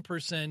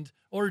 16%,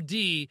 or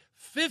D,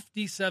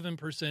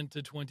 57%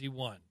 to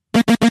 21?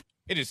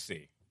 It is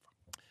C.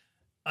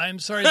 I'm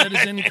sorry, that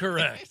is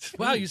incorrect.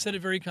 Wow, you said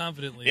it very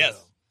confidently. Yes.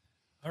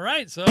 though. All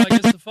right, so I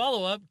guess the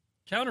follow-up,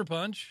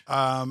 counterpunch.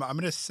 I'm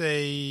going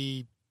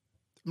to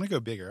go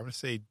bigger. I'm going to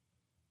say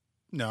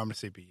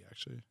B,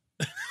 actually.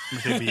 I'm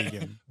going to say B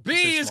again. B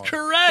Say is small.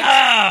 correct.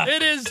 Ah!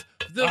 It is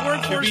the Two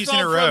workforce B's fell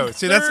in a row. from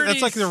See,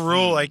 that's like the 30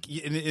 rule, like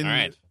in All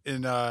right.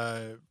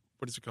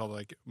 what is it called?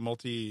 Like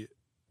multi.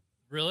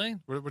 Really?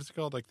 What is it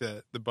called? Like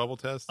the bubble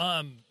test.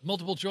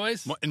 Multiple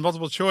choice? In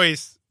multiple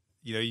choice,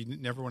 you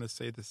never want to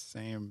say the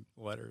same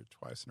letter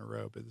twice in a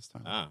row, but this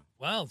time. Ah.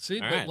 Wow, see,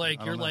 All but right. like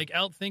I you're don't know. like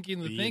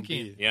outthinking the B and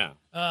thinking. B. Yeah.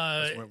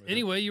 Just went with it.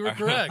 Anyway, you were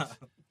correct.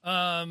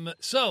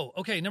 So,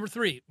 okay, number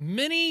 3.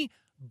 Many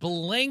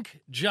blank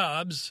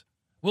jobs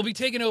will be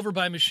taken over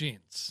by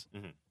machines.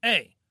 Mhm.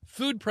 A,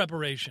 food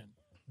preparation.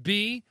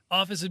 B,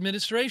 office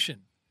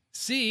administration.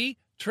 C,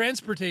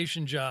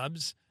 transportation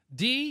jobs.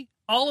 D,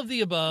 all of the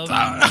above.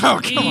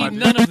 Oh, E, come on.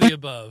 none of the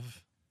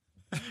above.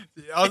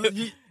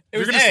 It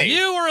was gonna A.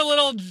 You were a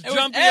little It was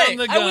jumpy A. on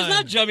the I gun. was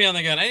not jumping on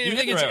the gun. I didn't You even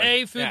think hit it's the right A,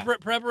 one. food Yeah.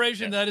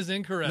 preparation? That is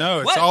incorrect. No,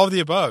 it's What? all of the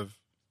above.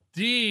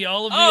 D,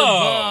 all of the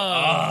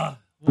Oh.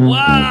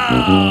 above.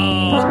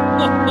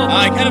 Wow.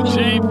 I kind of-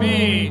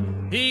 JP,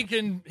 he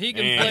can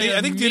Yeah. play.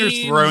 I think a Dieter's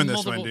mean throwing this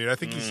multiple- one, dude. I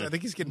think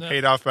he's getting No,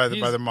 paid off by the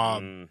he's-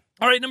 mob.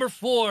 All right, number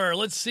 4.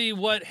 Let's see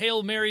what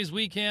Hail Marys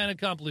we can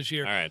accomplish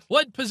here. All right.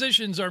 What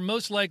positions are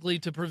most likely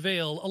to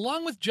prevail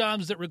along with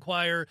jobs that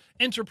require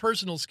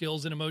interpersonal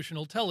skills and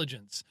emotional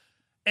intelligence?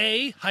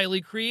 A,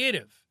 highly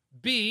creative.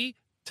 B,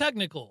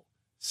 technical.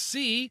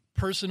 C,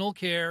 personal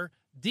care.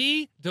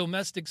 D,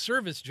 domestic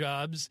service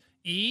jobs,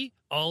 E,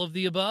 all of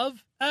the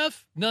above,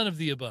 F, none of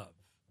the above.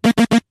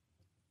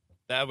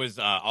 That was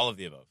all of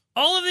the above.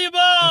 All of the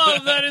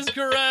above. That is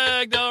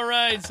correct. All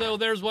right. So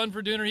there's one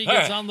for Dooner. He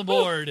gets on the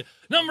board.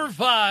 Number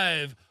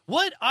 5.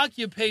 What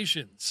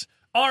occupations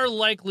are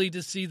likely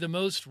to see the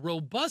most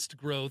robust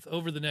growth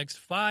over the next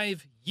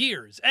 5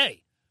 years?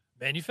 A,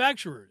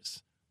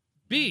 manufacturers.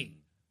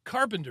 B,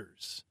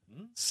 carpenters.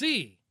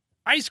 C,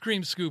 ice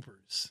cream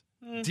scoopers.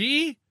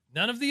 D,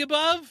 none of the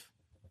above.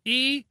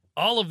 E,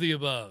 all of the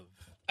above.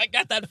 I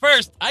got that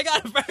first.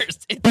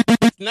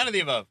 It's none of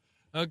the above.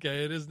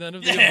 Okay, it is none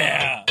of the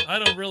above. I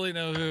don't really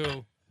know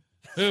who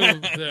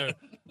there.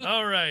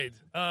 All right.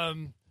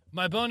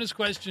 My bonus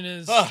question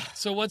is,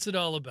 so what's it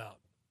all about?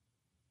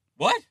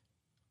 What?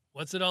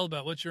 What's it all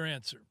about? What's your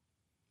answer?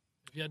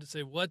 If you had to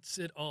say, what's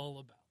it all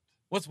about?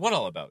 What's what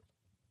all about?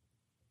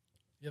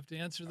 You have to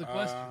answer the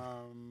question.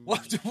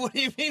 What do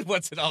you mean,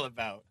 what's it all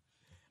about?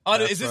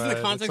 Is this in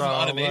the context of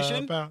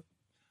automation?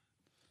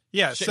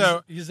 Yeah,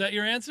 so... Is that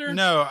your answer?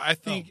 No, I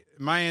think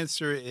my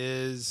answer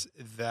is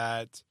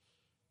that,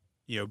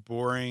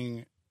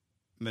 boring,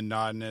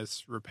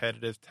 monotonous,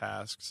 repetitive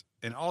tasks,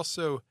 and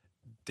also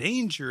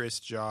dangerous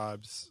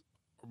jobs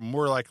are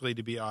more likely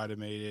to be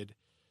automated.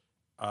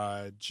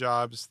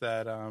 Jobs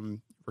that,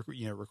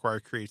 require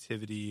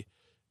creativity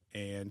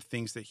and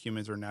things that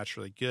humans are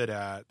naturally good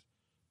at,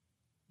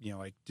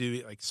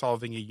 like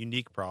solving a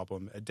unique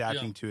problem,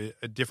 adapting to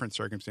a different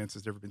circumstance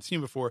that's never been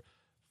seen before,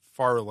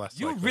 far less.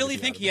 You really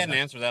think he had an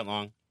answer that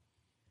long?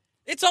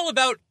 It's all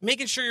about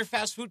making sure your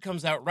fast food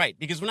comes out right.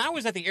 Because when I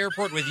was at the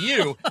airport with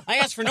you, I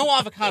asked for no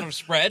avocado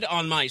spread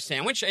on my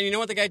sandwich, and you know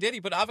what the guy did?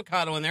 He put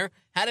avocado in there,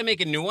 had to make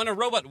a new one. A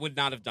robot would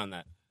not have done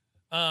that.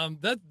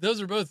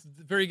 Those are both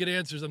very good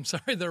answers. I'm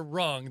sorry they're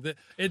wrong. The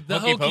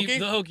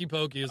hokey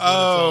pokey is what it's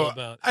all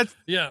about.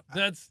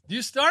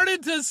 You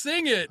started to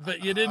sing it,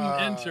 but you didn't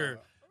enter.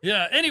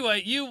 Yeah,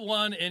 anyway, you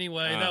won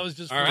anyway. That was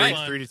just for fun.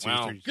 3-2.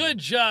 Wow. 3-2. Good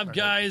job,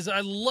 guys.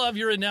 I love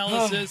your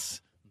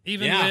analysis,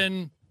 even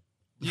when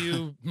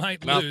you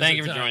might lose. Well, thank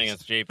you for at joining times.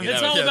 us, JP.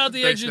 It's all about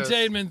the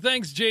edutainment.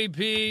 Thanks,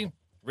 JP.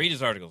 Read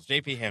his articles.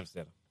 JP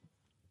Hampstead.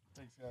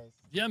 Thanks, guys.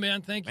 Yeah,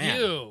 man. Thank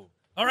you.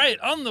 All right,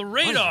 on the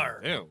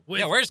radar.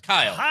 Where's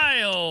Kyle?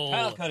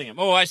 Kyle Cunningham.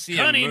 Oh, I see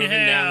him moving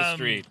down the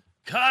street.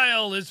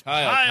 Kyle is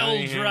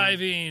pile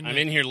driving. I'm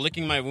in here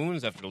licking my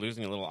wounds after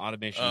losing a little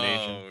Automation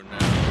Nation. No.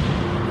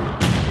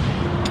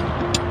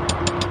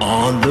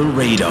 On the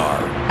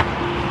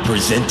Radar,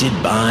 presented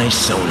by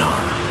Sonar.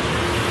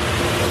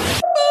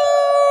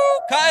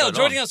 Kyle,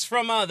 joining us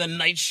from the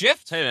night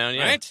shift. Hey, man.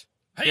 Yeah. Right?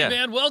 Hey,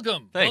 man,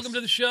 welcome. Thanks. Welcome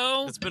to the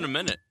show. It's been a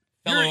minute.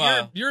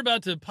 You're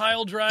about to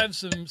pile drive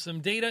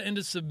some data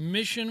into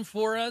submission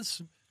for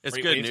us. It's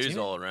Great good waves news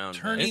too. all around.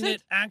 Turning man.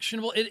 it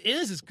actionable. It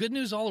is. It's good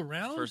news all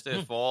around. First day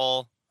of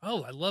fall.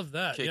 Oh, I love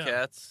that. Kit Yeah.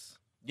 Kats.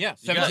 Yeah,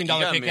 You $17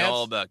 got Kit me Kats.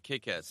 all about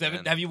Kit Kats.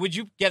 man. Would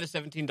you get a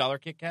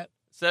 $17 Kit Kat?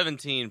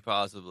 17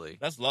 possibly.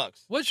 That's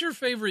Lux. What's your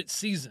favorite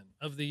season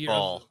of the year?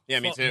 Fall. Yeah,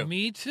 me too.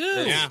 Me too.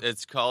 Yeah.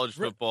 It's college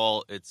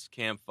football. It's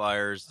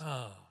campfires.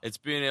 Oh, It's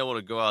being able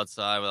to go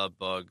outside without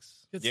bugs.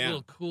 it's Yeah. a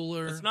little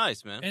cooler. It's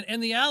nice, man.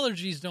 And the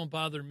allergies don't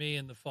bother me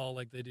in the fall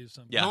like they do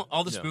sometimes. Yeah.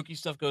 All the Yeah. spooky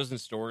stuff goes in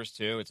stores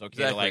too. It's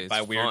okay Exactly. to like buy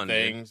It's weird fun, dude.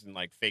 things and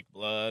like fake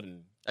blood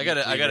and I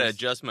gotta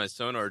adjust my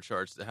Sonar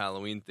charts to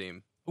Halloween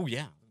theme. Oh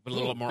yeah, put a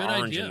little more good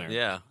orange idea. in there.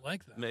 Yeah. I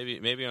like that.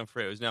 Maybe I'm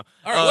Freos now.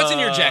 All right, what's in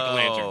your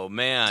jack-o'-lantern? Oh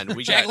man,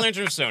 we Jack got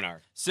Lantern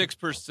Sonar.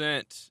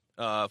 6%,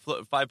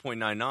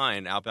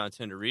 5.99 outbound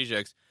tender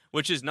rejects,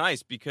 which is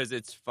nice because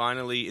it's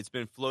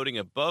been floating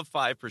above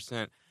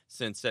 5%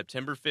 since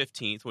September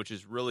 15th, which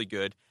is really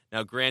good.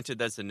 Now, granted,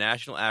 that's the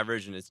national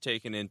average, and it's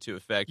taken into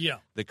effect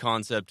the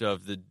concept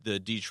of the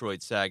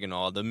Detroit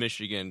Saginaw, the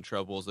Michigan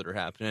troubles that are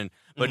happening.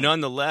 But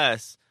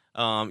nonetheless,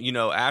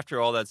 after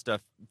all that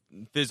stuff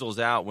fizzles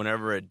out,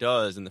 whenever it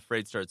does, and the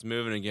freight starts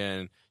moving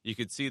again, you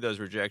could see those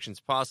rejections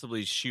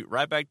possibly shoot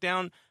right back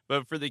down.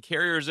 But for the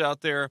carriers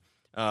out there,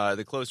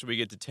 the closer we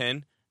get to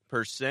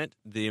 10%,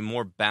 the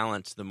more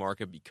balanced the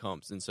market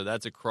becomes. And so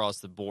that's across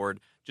the board,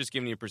 just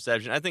giving you a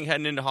perception. I think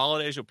heading into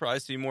holidays, you'll probably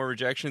see more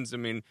rejections. I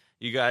mean,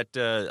 you got,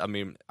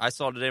 I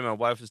saw today, my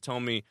wife was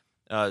telling me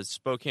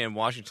Spokane,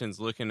 Washington's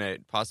looking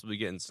at possibly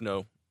getting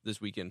snow this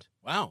weekend.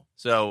 Wow.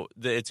 So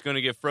it's going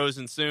to get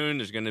frozen soon.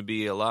 There's going to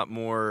be a lot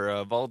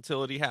more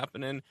volatility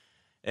happening.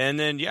 And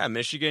then,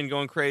 Michigan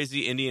going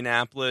crazy.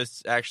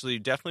 Indianapolis, actually,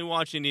 definitely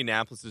watch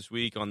Indianapolis this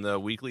week on the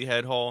weekly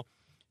head haul.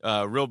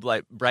 Real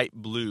bright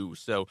blue.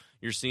 So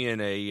you're seeing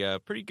a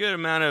pretty good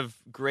amount of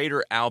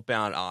greater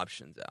outbound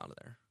options out of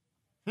there.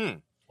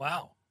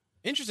 Wow.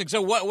 Interesting.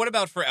 So what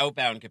about for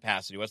outbound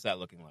capacity? What's that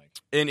looking like?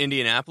 In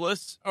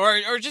Indianapolis? Or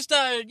just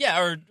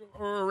or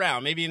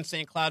around, maybe in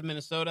St. Cloud,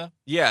 Minnesota?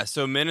 Yeah,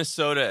 so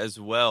Minnesota as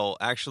well.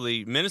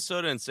 Actually,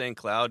 Minnesota and St.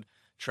 Cloud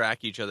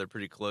track each other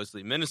pretty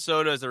closely.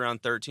 Minnesota is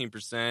around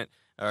 13%,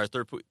 or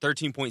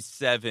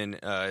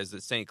 13.7 is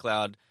at St.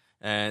 Cloud.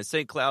 And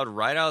St. Cloud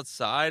right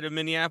outside of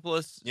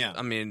Minneapolis. Yeah.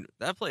 I mean,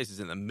 that place is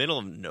in the middle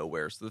of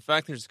nowhere. So the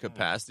fact there's a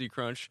capacity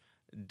crunch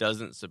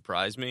doesn't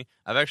surprise me.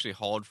 I've actually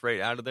hauled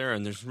freight out of there,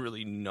 and there's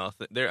really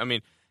nothing there. I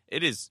mean,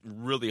 it is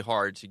really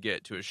hard to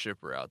get to a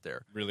shipper out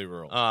there. Really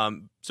rural.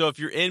 So if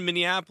you're in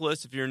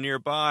Minneapolis, if you're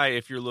nearby,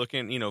 if you're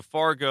looking,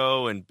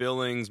 Fargo and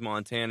Billings,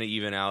 Montana,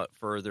 even out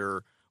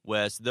further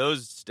west,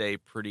 those stay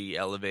pretty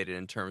elevated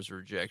in terms of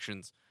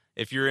rejections.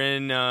 If you're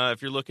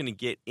looking to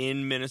get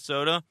in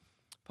Minnesota,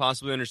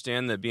 possibly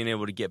understand that being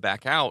able to get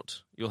back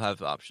out, you'll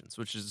have options,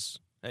 which is,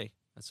 hey,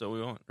 that's what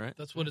we want, right?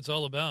 That's what it's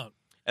all about.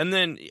 And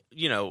then,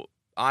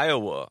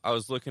 Iowa, I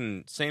was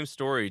looking, same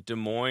story, Des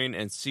Moines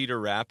and Cedar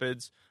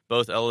Rapids,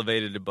 both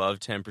elevated above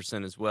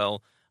 10% as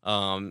well.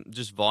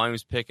 Just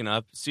volumes picking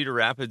up. Cedar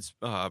Rapids,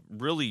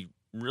 really,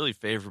 really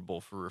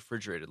favorable for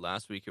refrigerated.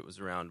 Last week it was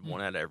around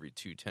 1 out of every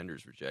 2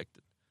 tenders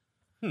rejected.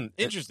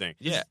 Interesting.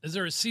 Yeah. Is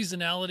there a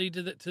seasonality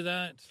to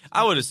that?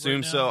 I would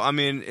assume right so. now? I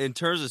mean, in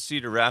terms of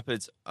Cedar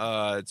Rapids,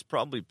 it's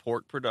probably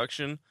pork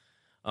production.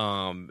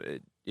 I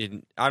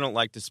don't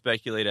like to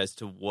speculate as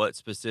to what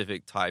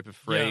specific type of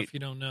freight. Yeah, if you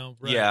don't know.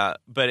 Right. Yeah,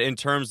 but in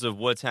terms of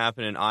what's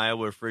happening in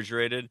Iowa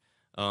refrigerated,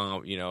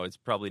 it's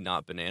probably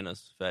not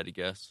bananas, if I had to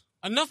guess.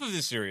 Enough of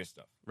this serious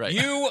stuff. Right.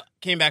 You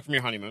came back from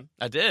your honeymoon.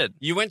 I did.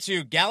 You went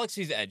to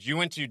Galaxy's Edge. You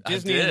went to did.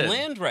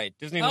 Disneyland, right?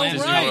 Oh, Disneyland.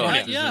 right. World.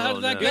 How, Yeah. how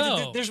did that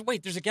Disneyland, go?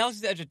 There's a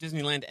Galaxy's Edge at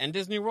Disneyland and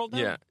Disney World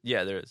now?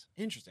 Yeah, there is.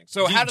 Interesting.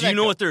 So how did do that you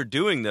know go? what they're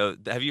doing, though?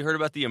 Have you heard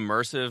about the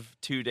immersive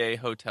 2-day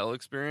hotel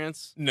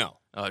experience? No.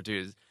 Oh,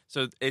 dude.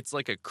 So it's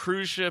like a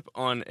cruise ship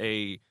on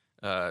a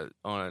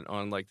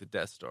on like the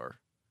Death Star,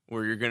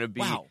 where you're going to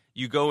be. Wow.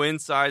 You go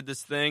inside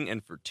this thing,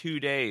 and for 2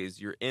 days,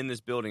 you're in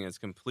this building. And it's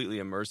completely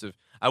immersive.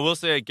 I will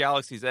say at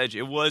Galaxy's Edge,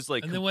 it was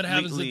like. And then what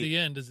happens at the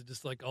end? Does it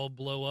just like all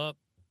blow up?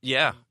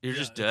 Yeah, you're Yeah,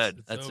 just dead.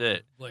 it's That's over.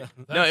 it.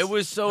 Like, No, it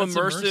was so that's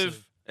immersive.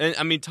 And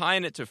I mean,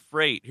 tying it to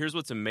freight, here's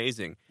what's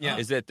amazing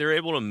is that they're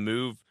able to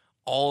move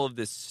all of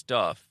this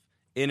stuff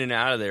in and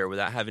out of there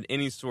without having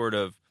any sort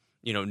of,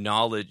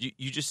 knowledge.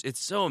 You just,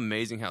 it's so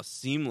amazing how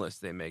seamless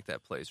they make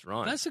that place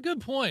run. That's a good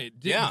point.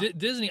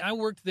 Disney. I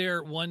worked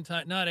there one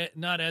time,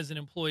 not as an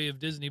employee of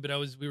Disney, but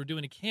we were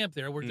doing a camp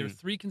there. I worked there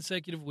 3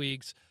 consecutive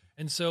weeks,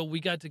 and so we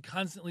got to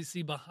constantly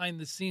see behind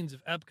the scenes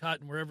of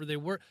Epcot and wherever they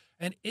were,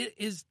 and it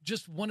is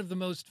just one of the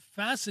most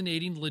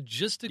fascinating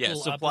logistical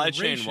supply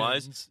chain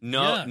wise,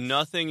 operations.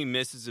 nothing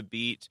misses a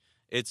beat.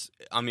 It's,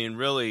 I mean,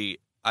 really.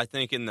 I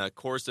think in the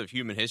course of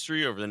human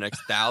history over the next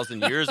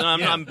 1,000 years, and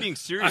I'm being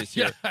serious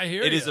here. I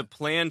hear it ya. is a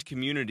planned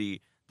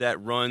community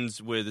that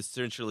runs with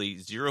essentially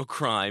zero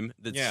crime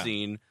that's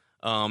seen,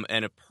 and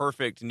a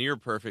near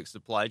perfect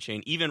supply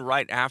chain. Even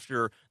right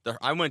after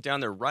I went down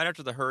there right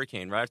after the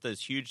hurricane, right after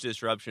those huge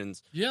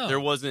disruptions. Yeah. There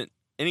wasn't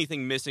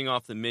anything missing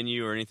off the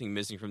menu or anything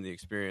missing from the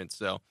experience.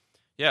 So,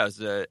 yeah, it was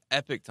an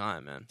epic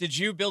time, man. Did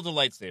you build a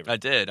lightsaber? I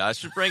did. I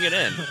should bring it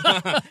in.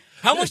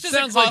 How much does it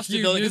sounds cost like to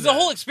you build it? knew Because the that.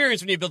 whole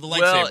experience when you build a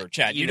lightsaber, Well,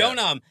 Chad, you you know.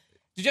 don't.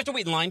 Did you have to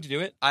wait in line to do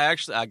it? I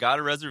got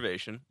a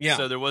reservation. Yeah.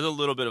 So there was a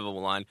little bit of a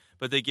line,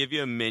 but they give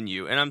you a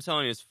menu. And I'm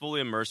telling you, it's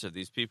fully immersive.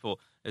 These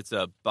people, it's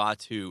a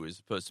Batu is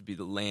supposed to be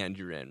the land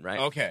you're in, right?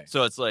 Okay.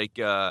 So it's like,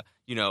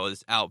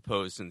 this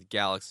outpost in the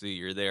galaxy.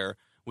 You're there.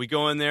 We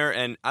go in there,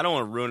 and I don't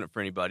want to ruin it for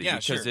anybody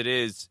because sure. it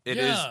is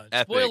Yeah,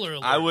 epic. spoiler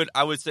alert.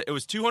 I would say it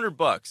was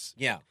 $200.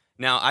 Yeah.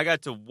 Now I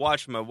got to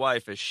watch my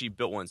wife as she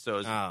built one, so it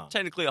was Oh.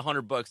 technically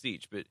 $100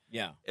 each, but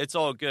Yeah. it's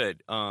all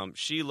good.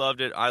 She loved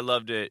it. I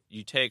loved it.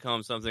 You take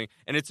home something,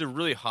 and it's a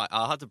really high.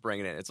 I'll have to bring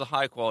it in. It's a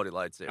high quality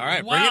lightsaber. All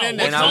right, Wow. bring it in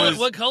What next I color, was-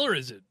 what color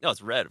is it? No,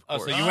 it's red, of Oh,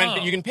 course. so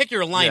you can pick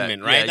your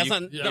alignment, Yeah, right? yeah, That's you-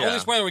 not the yeah. only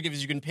spoiler we give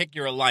is you can pick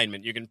your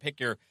alignment. You can pick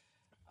your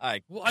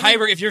Well, I mean-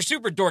 Kyber. If you're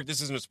super dork, this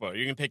isn't a spoiler.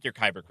 You can pick your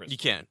Kyber crystal. You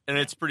can, and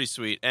it's pretty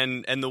sweet.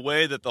 And the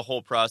way that the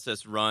whole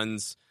process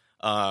runs,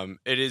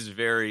 it's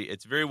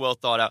very well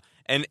thought out.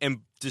 And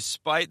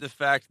despite the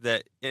fact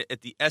that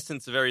at the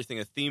essence of everything,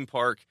 a theme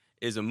park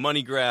is a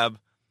money grab,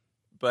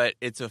 but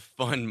it's a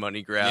fun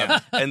money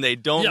grab, and they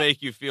don't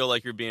make you feel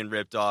like you're being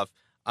ripped off.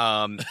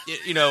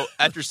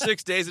 After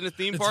 6 days in a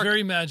theme It's park,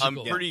 very magical.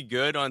 I'm pretty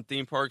good on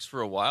theme parks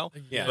for a while.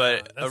 Yeah.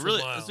 But that's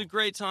it's a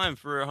great time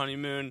for a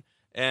honeymoon.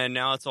 And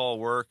now it's all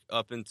work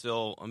up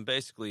until I'm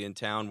basically in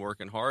town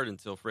working hard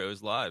until Frey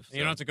was live. You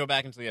don't have to go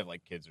back until you have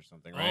like kids or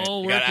something, right?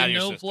 Oh, You got it out working of your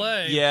no system.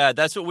 play. Yeah,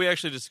 that's what we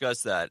actually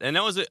discussed that. And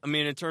that was it. I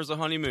mean, in terms of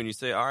honeymoon, you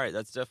say, all right,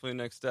 that's definitely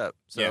the next step.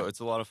 So Yeah.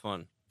 it's a lot of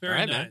fun. Very All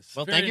right, nice. man.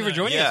 Well, Very thank you for nice.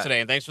 joining Yeah. us today,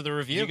 and thanks for the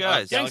review. You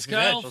guys. Thanks, Galaxy's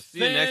Kyle. Edge. We'll see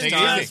you next time.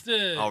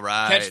 Fantastic. All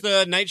right. Catch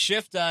the night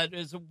shift.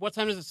 What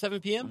time is it?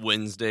 7 p.m.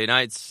 Wednesday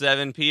night,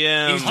 7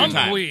 p.m. Eastern Hump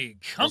time.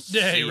 week. Hump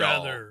We'll day, see y'all.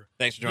 rather.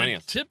 Thanks for joining The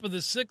us. tip of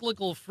the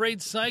cyclical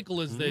freight cycle,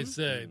 as they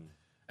say.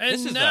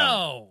 This And is,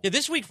 now,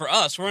 this week for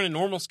us, we're on a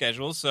normal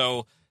schedule.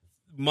 So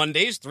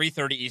Mondays,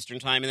 3:30 Eastern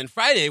time, and then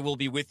Friday we'll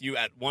be with you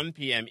at 1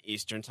 p.m.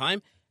 Eastern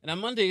time. And on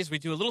Mondays we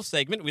do a little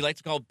segment we like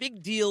to call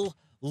Big Deal,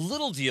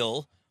 Little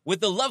Deal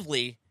with the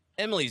lovely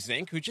Emily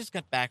Zink, who just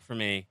got back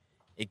from a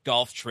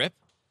golf trip.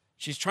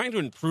 she's trying to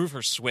improve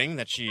her swing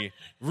that she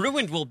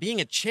ruined while being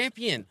a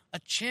champion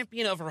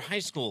of her high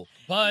school.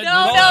 But No.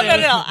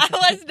 I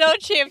was no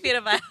champion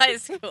of my high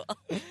school.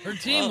 her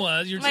team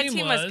was. Your My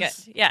team was good.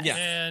 Yes. Yeah.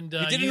 And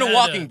You did you in a had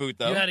walking boot,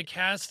 though. You had a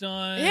cast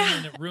on, Yeah.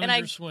 and it ruined And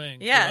your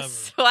swing.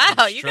 Yes. forever.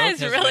 Wow. You Stroke guys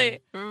has really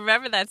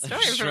remember that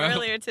story from Stroke.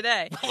 earlier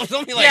today. It's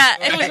only like, Yeah,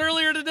 It was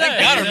earlier today. Thank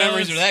God you our know,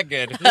 memories are it's- that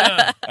good.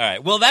 Yeah. All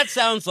right. Well, that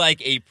sounds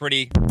like a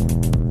pretty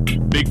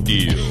Big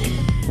deal.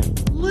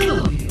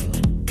 Little deal.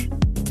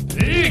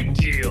 Big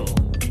deal.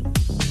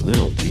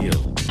 Little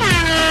deal.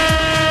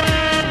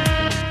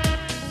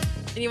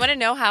 And you want to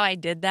know how I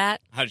did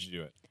that? How did you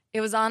do it?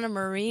 It was on a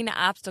marine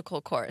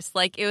obstacle course.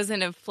 Like, it was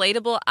an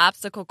inflatable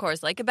obstacle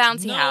course, like a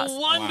bouncy No house.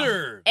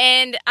 wonder.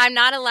 And I'm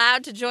not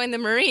allowed to join the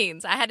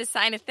Marines. I had to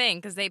sign a thing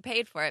because they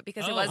paid for it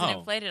because it wasn't Oh.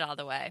 inflated all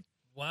the way.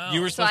 Wow.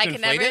 You were So supposed I to could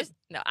inflate never. it?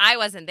 No, I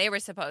wasn't. They were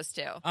supposed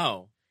to.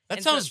 Oh, that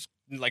And so- sounds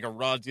like a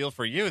raw deal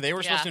for you. They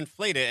were supposed to Yeah.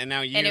 inflate it, and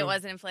now you. And it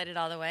wasn't inflated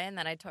all the way, and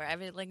then I tore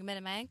every ligament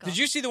in my ankle. Did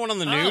you see the one on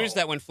the news Oh.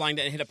 that went flying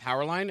down and hit a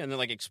power line and then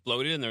like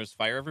exploded and there was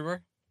fire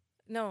everywhere?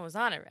 No, it was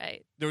on it,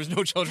 right? There was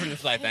no children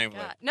inside, Thank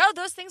thankfully. God. No,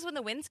 those things when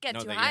the winds get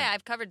No, too they- high, yeah.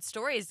 I've covered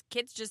stories.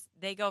 Kids just,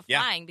 they go Yeah.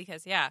 flying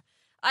because,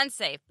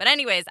 unsafe. But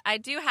anyways, I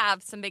do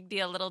have some big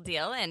deal, little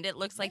deal, and it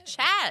looks like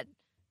Chad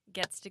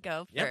gets to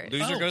go Yep, first.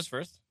 loser Oh. goes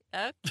first.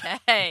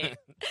 Okay.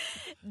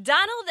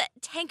 Donald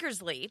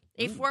Tankersley,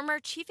 a former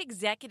chief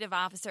executive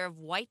officer of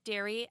White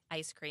Dairy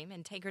Ice Cream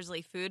and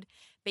Tankersley Food,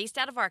 based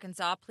out of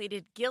Arkansas,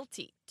 pleaded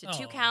guilty to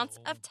 2 counts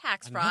of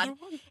tax fraud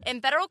Another one? in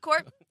federal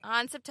court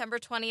on September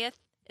 20th.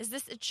 Is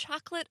this a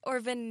chocolate or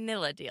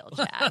vanilla deal,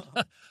 Chad?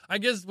 I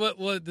guess what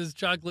does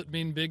chocolate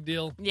mean? Big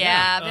deal.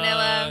 Yeah,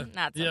 vanilla,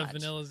 not so yeah, much.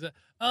 vanilla's.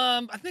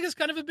 I think it's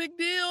kind of a big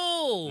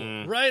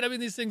deal, right? I mean,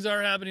 these things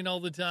are happening all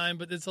the time,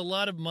 but it's a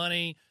lot of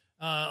money,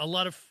 a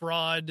lot of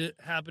fraud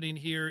happening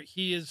here.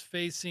 He is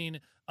facing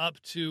up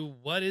to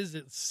what is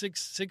it,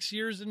 six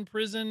years in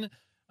prison,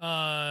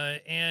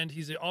 and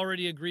he's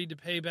already agreed to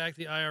pay back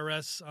the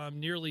IRS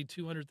nearly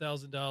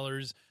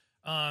 $200,000.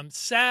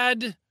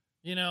 Sad,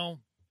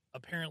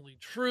 apparently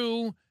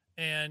true,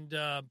 and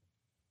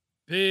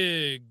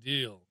big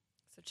deal.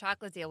 So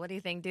chocolate deal. What do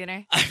you think,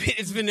 Dooner? I mean,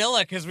 it's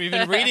vanilla because we've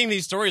been reading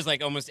these stories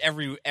like almost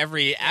every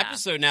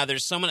episode now.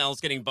 There's someone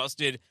else getting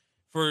busted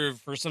for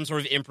some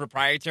sort of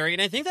impropriety,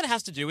 and I think that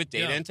has to do with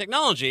data and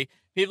technology.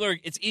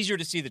 It's easier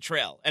to see the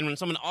trail, and when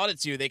someone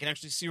audits you, they can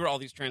actually see where all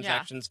these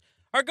transactions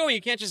are going.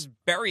 You can't just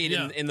bury it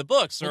in the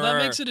books. Well, that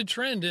makes it a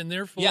trend and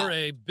therefore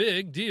a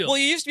big deal. Well,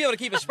 you used to be able to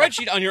keep a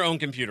spreadsheet on your own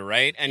computer,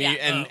 right?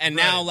 And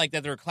now right. like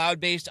that they're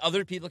cloud-based,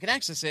 other people can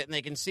access it and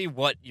they can see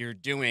what you're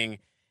doing.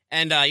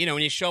 And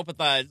when you show up with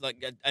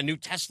a new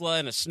Tesla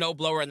and a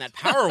snowblower and that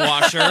power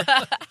washer,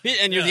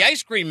 and you're the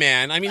ice cream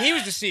man. I mean, he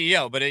was the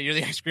CEO, but you're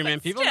the ice cream man.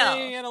 People still.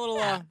 may get a little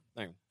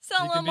thing.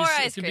 Sell a little more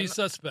ice It can cream. be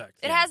suspect.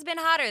 It has been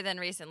hotter than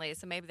recently,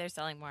 so maybe they're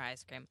selling more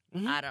ice cream.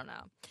 I don't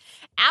know.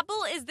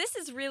 This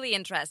is really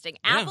interesting.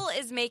 Yeah. Apple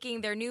is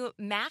making their new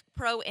Mac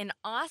Pro in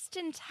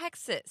Austin,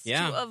 Texas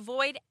to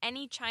avoid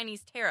any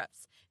Chinese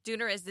tariffs.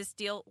 Dooner, is this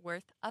deal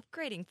worth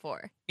upgrading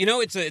for?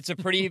 It's a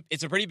pretty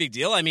big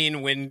deal. I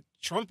mean, when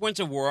Trump went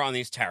to war on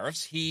these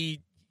tariffs,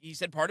 he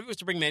said part of it was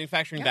to bring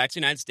manufacturing back to the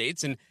United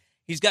States, and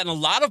he's gotten a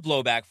lot of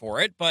blowback for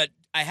it. But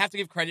I have to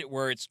give credit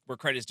where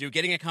credit is due.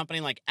 Getting a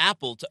company like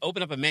Apple to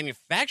open up a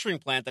manufacturing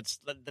plant that's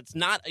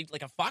not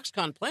like a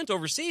Foxconn plant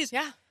overseas,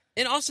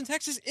 in Austin,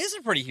 Texas, is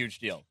a pretty huge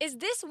deal. Is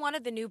this one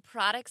of the new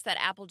products that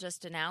Apple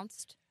just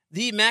announced?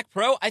 The Mac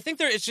Pro, I think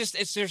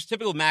it's their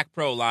typical Mac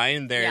Pro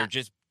line. They're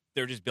just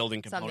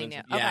building components,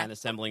 Something new. Okay. and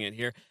assembling it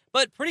here.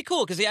 But pretty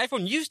cool because the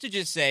iPhone used to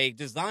just say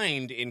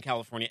designed in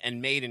California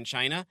and made in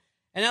China,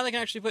 and now they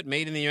can actually put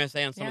made in the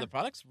USA on some of the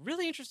products.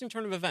 Really interesting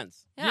turn of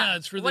events. Yeah,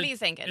 it's for what are you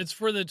thinking? It's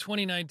for the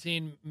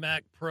 2019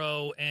 Mac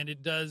Pro, and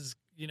it does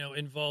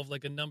involve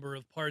like a number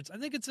of parts. I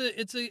think it's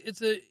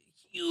a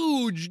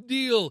huge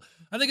deal.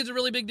 I think it's a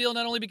really big deal,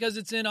 not only because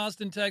it's in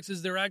Austin,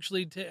 Texas. They're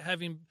actually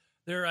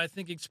they're, I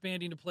think,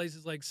 expanding to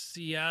places like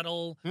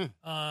Seattle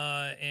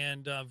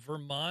and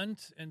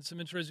Vermont and some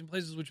interesting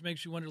places, which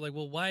makes you wonder, like,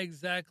 well, why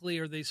exactly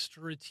are they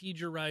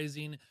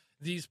strategizing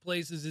these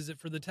places? Is it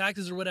for the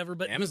taxes or whatever?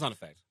 But Amazon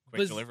effect,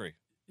 quick delivery.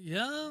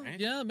 Yeah, right?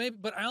 Yeah, maybe.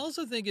 But I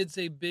also think it's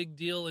a big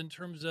deal in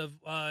terms of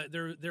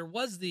there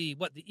was the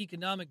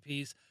economic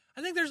piece.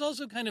 I think there's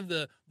also kind of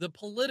the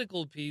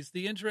political piece,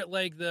 the interest,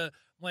 like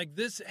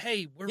this.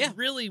 Hey, we're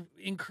really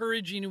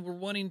encouraging and we're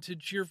wanting to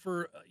cheer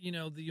for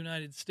the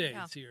United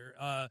States here,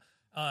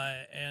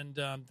 and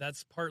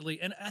that's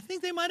partly. And I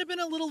think they might have been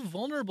a little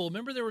vulnerable.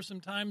 Remember, there were some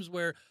times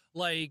where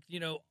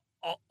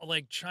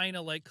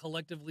China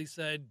collectively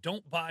said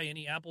don't buy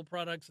any Apple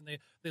products, and they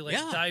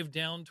dive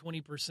down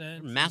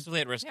 20%,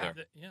 massively at risk there.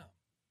 Yeah.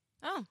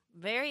 Oh,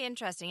 very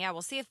interesting. Yeah,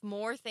 we'll see if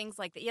more things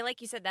like that. Yeah,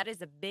 like you said, that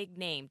is a big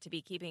name to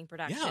be keeping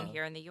production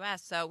here in the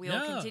U.S., so we will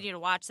continue to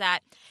watch that.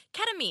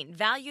 Ketamine,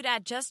 valued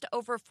at just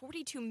over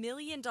 $42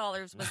 million,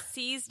 was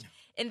seized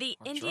in the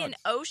Indian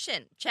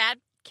Ocean. Chad,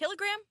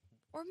 kilogram?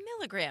 or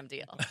milligram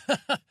deal?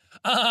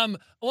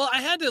 Well,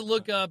 I had to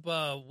look up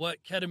what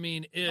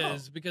ketamine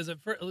is because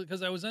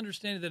I was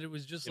understanding that it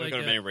was just You don't like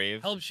go to many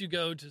raves? helps you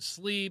go to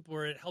sleep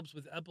or it helps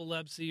with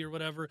epilepsy or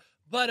whatever.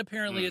 But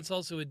apparently, it's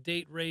also a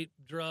date rape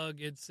drug.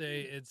 It's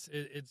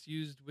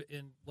used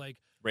in like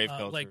Rave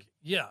culture.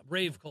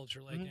 rave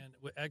culture, like in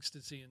with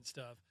ecstasy and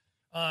stuff.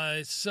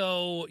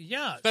 So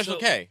yeah, Special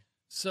K.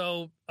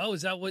 So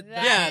is that what?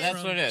 Yeah,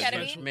 that's from what it is.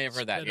 Ketamine? You may have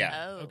heard that. Ketamine.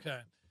 Yeah. Oh. Okay.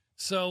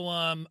 So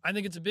I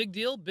think it's a big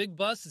deal, big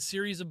bust, a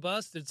series of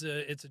busts. It's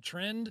a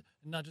trend,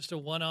 not just a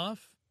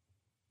one-off.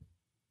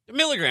 The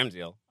milligram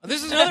deal.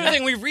 This is another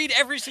thing we read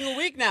every single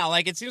week now.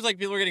 Like, it seems like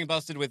people are getting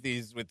busted with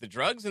the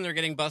drugs, and they're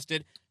getting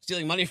busted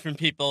stealing money from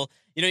people.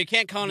 You know, you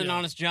can't con an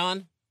honest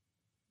John,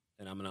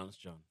 and I'm an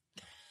honest John.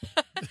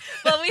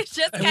 Well, we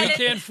just And kind we of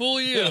can't fool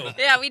you.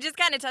 Yeah, we just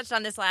kind of touched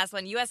on this last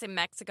one. U.S. and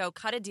Mexico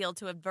cut a deal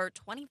to avert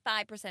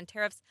 25%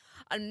 tariffs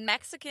on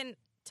Mexican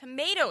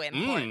tomato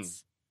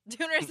imports.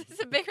 Dooners, this is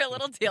a big or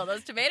little deal,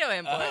 those tomato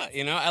imports.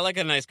 You know, I like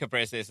a nice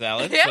caprese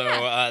salad,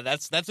 Yeah.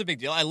 so that's a big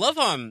deal. I love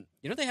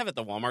you know, they have at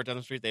the Walmart down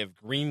the street. They have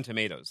green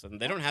tomatoes, and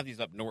they don't have these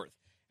up north.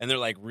 And they're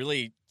like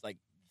really like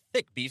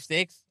thick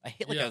beefsteaks. I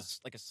hate like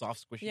a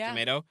soft squishy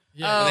tomato.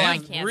 Yeah, Oh, they I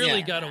have- can't really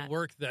stand got to that.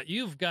 work that.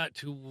 You've got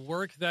to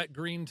work that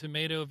green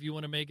tomato if you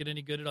want to make it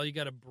any good at all. You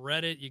got to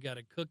bread it. You got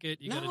to cook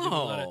it. You got to do a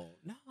lot of.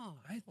 No,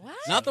 What?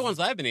 not the ones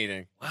I've been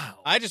eating. Wow.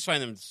 I just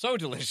find them so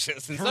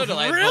delicious and so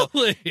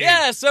delightful. Really?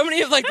 Yeah, so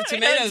many of like the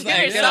tomatoes. Dude,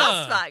 I your get,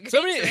 soft spot, green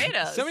so many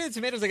tomatoes. of the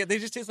tomatoes like they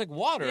just taste like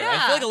water. I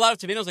Yeah. feel like a lot of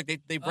tomatoes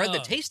like they bred the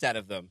Oh. taste out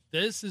of them.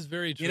 This is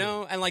very true. You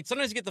know, and like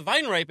sometimes you get the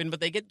vine ripened, but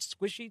they get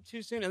squishy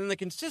too soon, and then the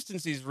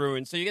consistency's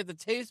ruined. So you get the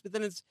taste, but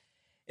then it's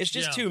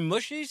just too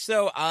mushy.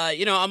 So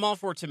you know, I'm all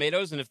for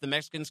tomatoes, and if the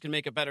Mexicans can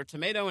make a better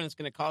tomato and it's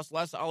going to cost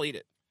less, I'll eat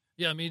it.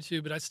 Yeah, me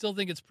too. But I still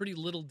think it's pretty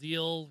little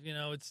deal. You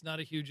know, it's not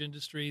a huge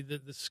industry.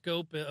 The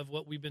scope of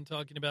what we've been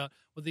talking about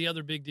with the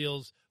other big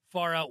deals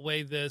far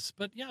outweigh this.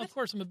 But yeah, of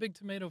course, I'm a big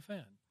tomato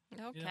fan.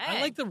 Okay. You know,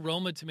 I like the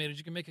Roma tomatoes.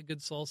 You can make a good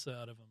salsa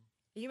out of them.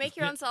 You make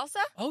your own salsa?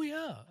 Oh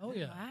yeah. Oh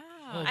yeah. Wow.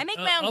 Oh, I make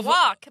my own of-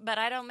 guac, but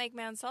I don't make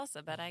my own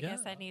salsa. But I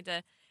guess Yeah. I need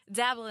to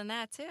dabble in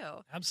that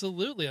too.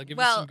 Absolutely. I'll give you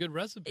Well, some good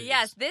recipes.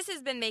 Yes, this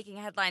has been making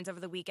headlines over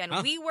the weekend.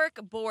 Huh?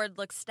 WeWork board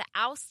looks to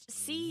oust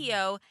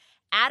CEO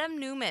Adam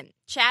Newman.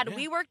 Chad, Yeah.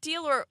 WeWork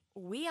deal or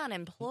we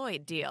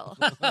unemployed deal?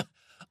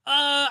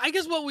 I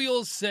guess what we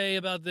will say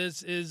about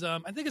this is I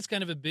think it's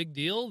kind of a big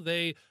deal.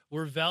 They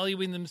were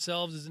valuing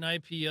themselves as an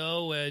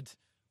IPO at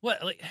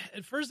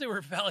at first they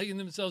were valuing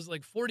themselves at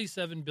like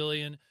 $47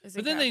 billion, It's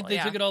but then they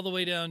incredible, took it all the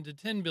way down to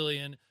 $10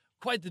 billion.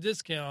 Quite the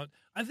discount.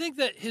 I think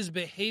that his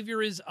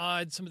behavior is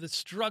odd. Some of the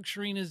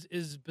structuring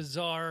is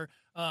bizarre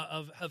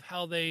of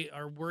how they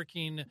are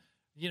working.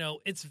 You know,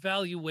 it's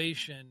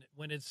valuation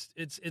when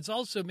it's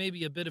also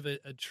maybe a bit of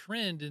a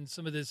trend in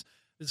some of this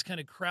kind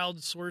of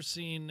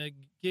crowdsourcing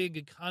gig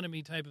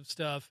economy type of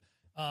stuff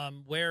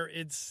where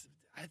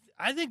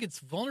I think it's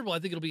vulnerable. I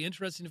think it'll be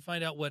interesting to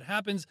find out what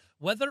happens,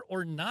 whether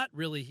or not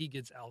really he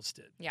gets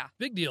ousted. Yeah.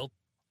 Big deal.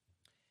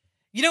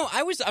 You know,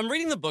 I'm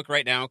reading the book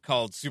right now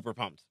called Super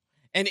Pumped.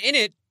 And in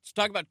it, to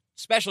talk about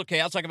Special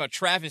K, I'll talk about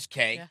Travis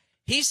K. Yeah.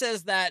 He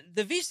says that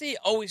the VC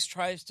always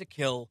tries to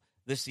kill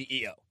the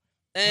CEO.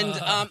 And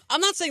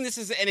I'm not saying this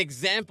is an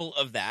example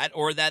of that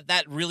or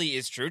that really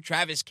is true.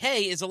 Travis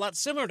K is a lot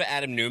similar to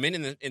Adam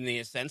Newman in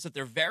the sense that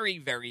they're very,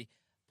 very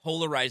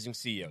polarizing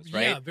CEOs,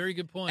 right? Yeah, very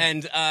good point.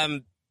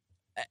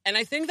 And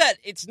I think that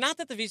it's not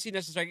that the VC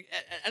necessarily,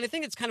 and I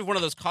think it's kind of one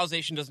of those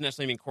causation doesn't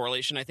necessarily mean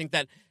correlation. I think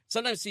that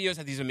sometimes CEOs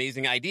have these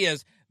amazing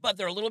ideas, but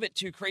they're a little bit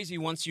too crazy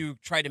once you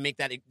try to make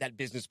that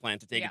business plan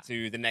to take it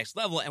to the next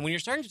level. And when you're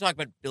starting to talk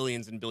about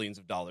billions and billions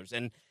of dollars,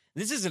 and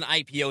this is an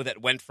IPO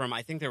that went from,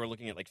 I think they were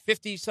looking at like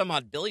 50 some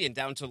odd billion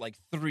down to like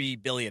 3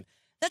 billion.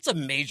 That's a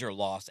major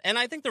loss. And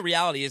I think the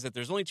reality is that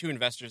there's only 2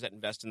 investors that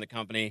invest in the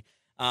company.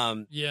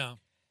 Yeah.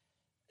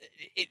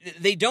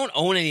 They don't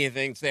own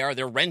anything.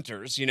 They're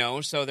renters, you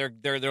know, so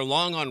they're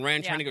long on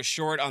rent, trying to go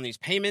short on these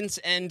payments,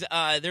 and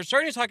they're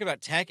starting to talk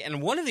about tech.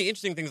 And one of the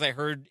interesting things I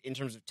heard in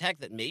terms of tech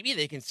that maybe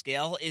they can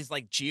scale is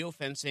like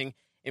geofencing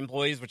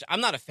employees, which I'm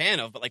not a fan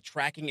of, but like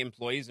tracking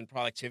employees and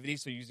productivity.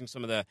 So using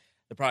some of the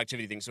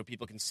productivity things so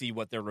people can see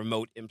what their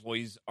remote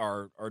employees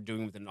are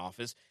doing within an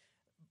office.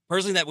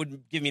 Personally, that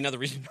would give me another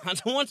reason not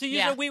to want to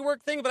use a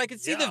WeWork thing, but I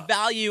could see the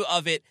value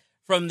of it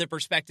from the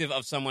perspective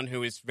of someone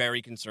who is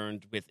very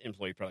concerned with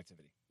employee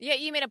productivity. Yeah,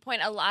 you made a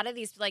point. A lot of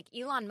these, like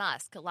Elon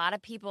Musk, a lot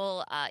of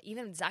people,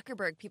 even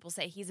Zuckerberg, people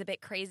say he's a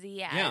bit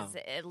crazy as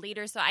a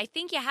leader. So I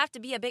think you have to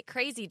be a bit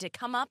crazy to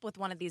come up with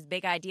one of these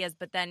big ideas.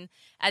 But then,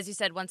 as you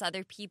said, once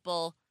other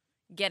people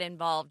get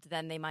involved,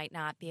 then they might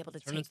not be able to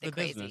Turn take into the the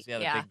crazy. business.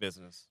 Yeah, the big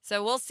business.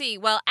 So we'll see.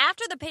 Well,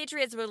 after the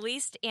Patriots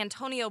released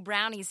Antonio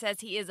Brown, he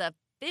says he is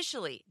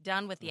officially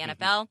done with the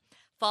NFL.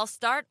 False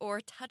start or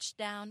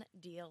touchdown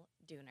deal,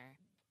 Dooner?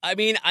 I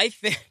mean, I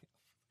think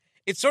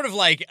it's sort of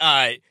like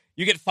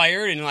you get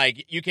fired and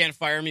like you can't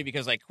fire me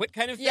because I quit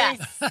kind of thing.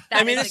 Yes, that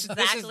I mean, is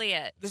exactly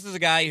it. This is a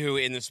guy who,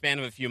 in the span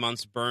of a few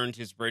months, burned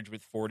his bridge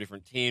with 4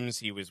 different teams.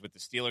 He was with the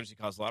Steelers. He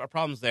caused a lot of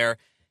problems there.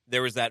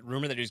 there was that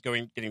rumor that he was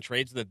getting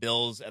traded to the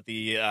Bills at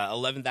the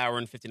 11th hour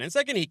and 59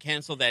 seconds. He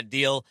canceled that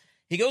deal.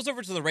 He goes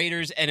over to the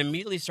Raiders and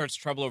immediately starts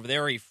trouble over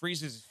there. He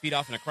freezes his feet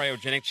off in a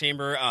cryogenic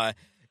chamber.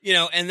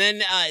 And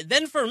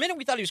then for a minute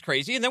we thought he was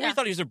crazy, and then we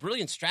thought he was a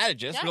brilliant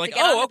strategist. Yeah, We're like, to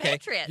get on the okay.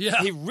 Patriots.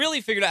 Yeah. He really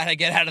figured out how to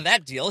get out of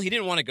that deal. He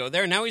didn't want to go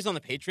there. Now he's on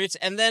the Patriots,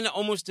 and then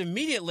almost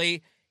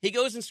immediately he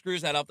goes and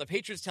screws that up. The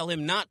Patriots tell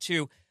him not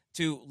to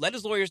let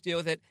his lawyers deal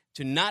with it,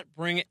 to not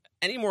bring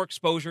any more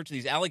exposure to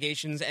these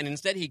allegations, and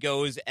instead he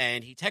goes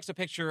and he texts a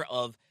picture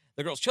of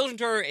the girl's children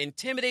to her,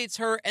 intimidates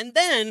her, and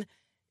then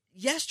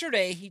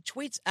yesterday he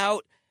tweets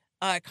out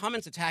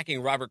comments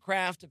attacking Robert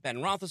Kraft, Ben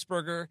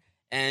Roethlisberger,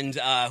 and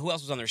who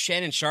else was on there?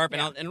 Shannon Sharp.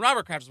 Yeah. And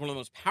Robert Kraft is one of the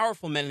most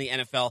powerful men in the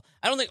NFL.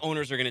 I don't think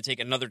owners are going to take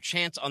another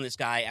chance on this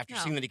guy after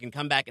seeing that he can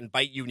come back and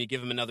bite you when you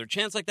give him another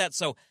chance like that.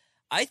 So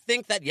I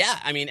think that,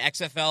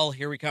 XFL,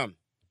 here we come.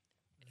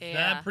 Yeah.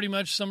 That pretty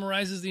much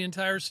summarizes the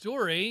entire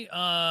story.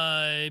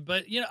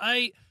 But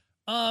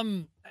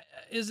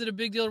is it a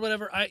big deal or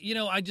whatever?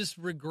 I just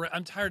regret.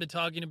 I'm tired of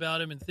talking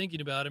about him and thinking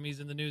about him. He's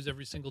in the news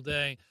every single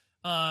day.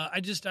 I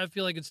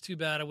feel like it's too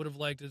bad. I would have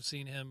liked to have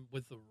seen him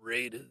with the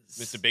Raiders.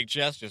 Mr. Big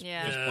Chest just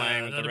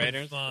playing with the that'd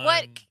Raiders. be fun.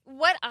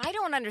 What I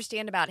don't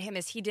understand about him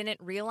is he didn't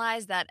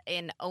realize that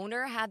an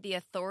owner had the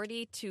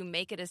authority to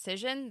make a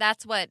decision.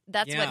 That's what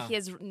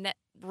his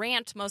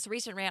most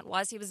recent rant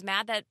was. He was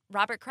mad that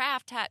Robert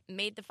Kraft had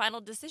made the final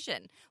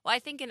decision. Well, I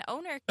think an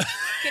owner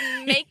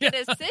can make a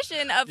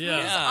decision of who's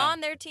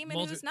on their team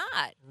and who's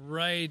not.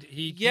 Right.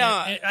 He can't.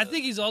 Yeah. I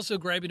think he's also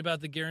griping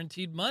about the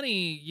guaranteed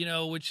money,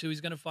 which he's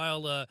going to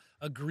file a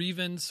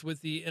grievance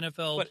with the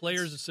NFL But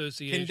Players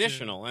Association.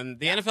 Conditional. And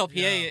the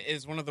NFLPA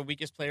is one of the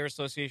weakest player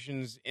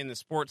associations in the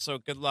sport, so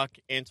good luck,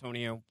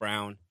 Antonio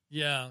Brown.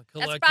 Yeah.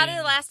 That's probably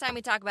the last time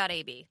we talk about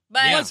AB.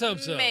 But Let's hope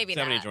so. Maybe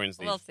Somebody not. joins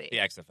We'll see. the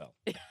XFL.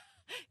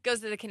 Goes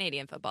to the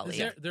Canadian Football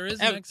League. There is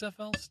an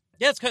XFL?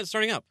 Yeah, it's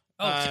starting up.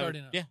 Oh,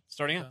 starting up. Yeah,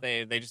 starting up.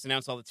 They just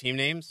announced all the team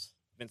names.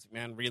 Vince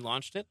McMahon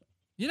relaunched it.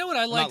 You know what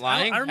I I'm liked? not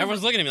lying. I remember,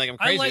 Everyone's looking at me like I'm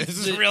crazy. This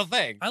is a real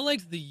thing. I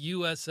liked the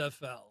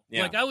USFL.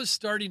 Yeah. Like, I was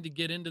starting to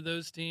get into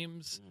those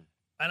teams,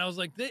 and I was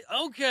like, this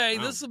will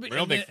be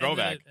real big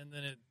throwback. And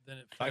then it Talk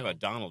failed. about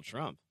Donald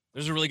Trump.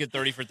 There's a really good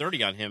 30 for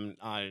 30 on him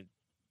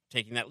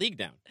taking that league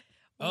down.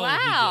 Oh,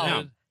 Wow. he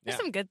did. There's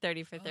some good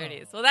 30 for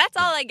 30s. Well, that's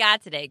all I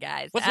got today,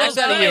 guys. What's As next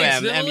out of you, thanks,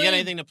 Em? Em, you Emily. got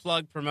anything to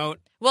plug, promote?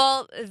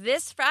 Well,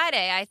 this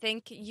Friday, I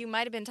think you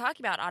might have been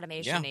talking about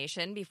Automation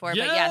Nation before, but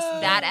yes,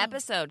 that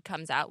episode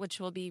comes out, which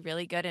will be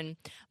really good. And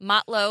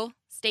Motlow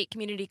State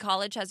Community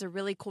College has a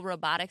really cool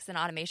robotics and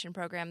automation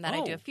program that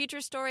I do a feature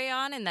story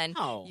on, and then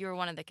you were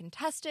one of the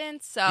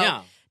contestants.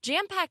 So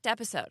jam-packed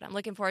episode. I'm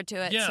looking forward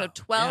to it. Yeah. So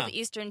 12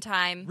 Eastern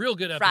time, Real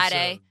good episode.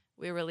 Friday.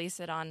 We release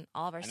it on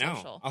all of our I know.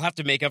 social. I'll have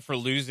to make up for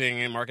losing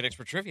in Market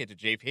Expert Trivia to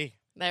JP.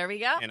 There we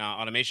go. In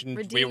automation,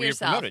 Redeem we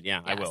yourself. promoted.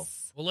 Yeah, I will.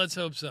 Yes. Well, let's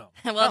hope so.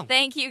 Well,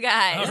 thank you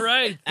guys. All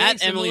right. At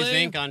Thanks, Emily Emily.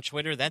 Zink on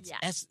Twitter. That's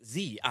Yes.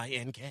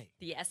 SZINK.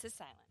 The S is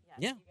silent. Yes,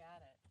 Yeah. you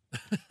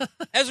got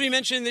it. As we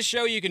mentioned in this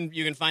show, you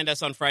can find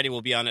us on Friday. We'll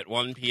be on at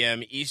 1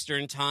 p.m.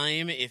 Eastern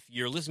Time. If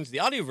you're listening to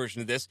the audio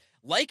version of this,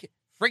 like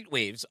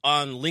FreightWaves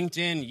on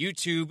LinkedIn,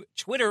 YouTube,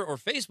 Twitter, or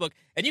Facebook,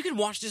 and you can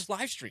watch this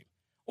live stream.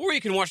 Or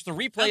you can watch the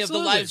replay of the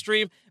live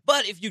stream.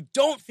 But if you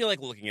don't feel like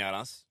looking at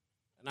us,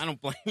 and I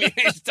don't blame you,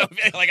 I just don't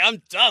feel like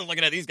I'm done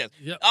looking at these guys.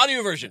 Yep.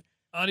 Audio version.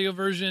 Audio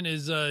version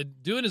is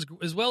doing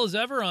as well as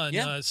ever on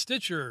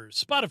Stitcher,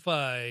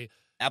 Spotify,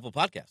 Apple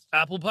Podcast.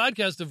 Apple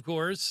Podcast, of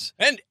course.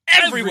 And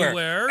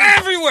Everywhere.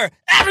 Everywhere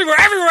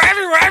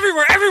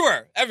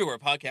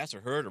podcasts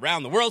are heard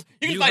around the world.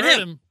 You can find heard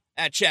him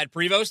at Chad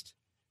Prevost.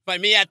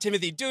 Find me at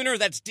Timothy Dooner.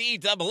 That's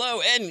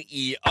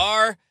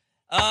DOONER.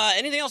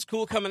 Anything else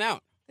cool coming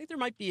out? I think there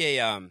might be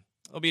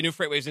there'll be a new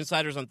FreightWaves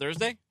Insiders on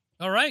Thursday.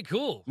 All right,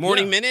 cool.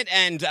 Morning Minute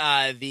and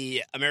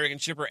the American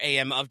Shipper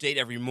AM update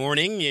every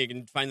morning. You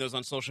can find those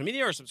on social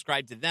media or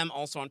subscribe to them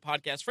also on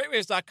podcast.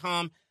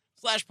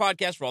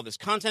 FreightWaves.com/podcast for all this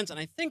content. And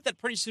I think that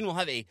pretty soon we'll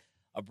have a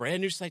brand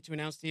new site to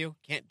announce to you.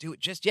 Can't do it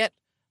just yet,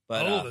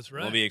 but that's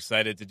right. We'll be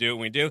excited to do it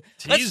when we do.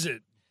 Tease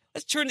it.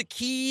 Let's turn the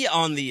key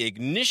on the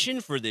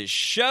ignition for this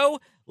show.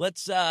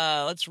 Let's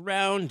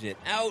round it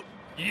out.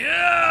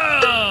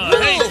 Yeah!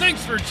 Hey,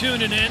 thanks for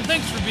tuning in.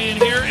 Thanks for being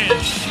here and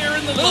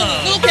sharing the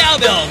love. Little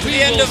cowbell to We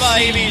the end will of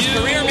see AB's you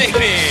career,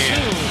 maybe.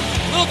 soon.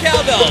 Little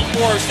cowbell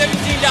for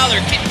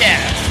 $17 Kit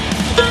Kats.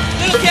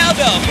 Little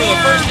cowbell for the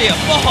first day of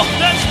fall.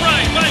 That's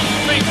right, my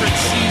favorite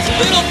season.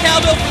 Little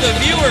cowbell for the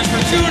viewers for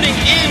tuning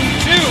in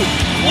to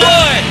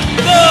What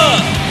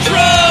the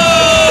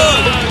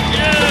Truck!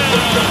 Yeah!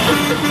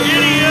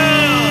 Giddy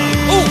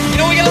up! Oh, you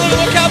know what we got a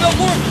little cowbell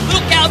for?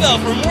 Little cowbell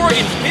for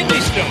Morgan's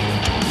Kidney Stone.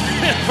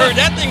 Heard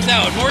that thing's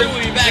out. Morgan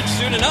will be back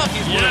soon enough.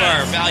 He's one of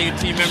our valued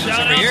team members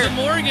Shout over out here. to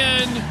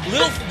Morgan.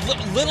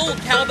 Little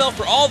cowbell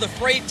for all the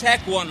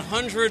FreightTech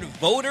 100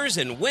 voters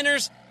and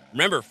winners.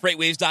 Remember,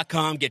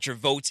 FreightWaves.com. Get your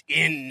votes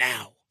in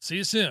now. See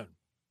you soon.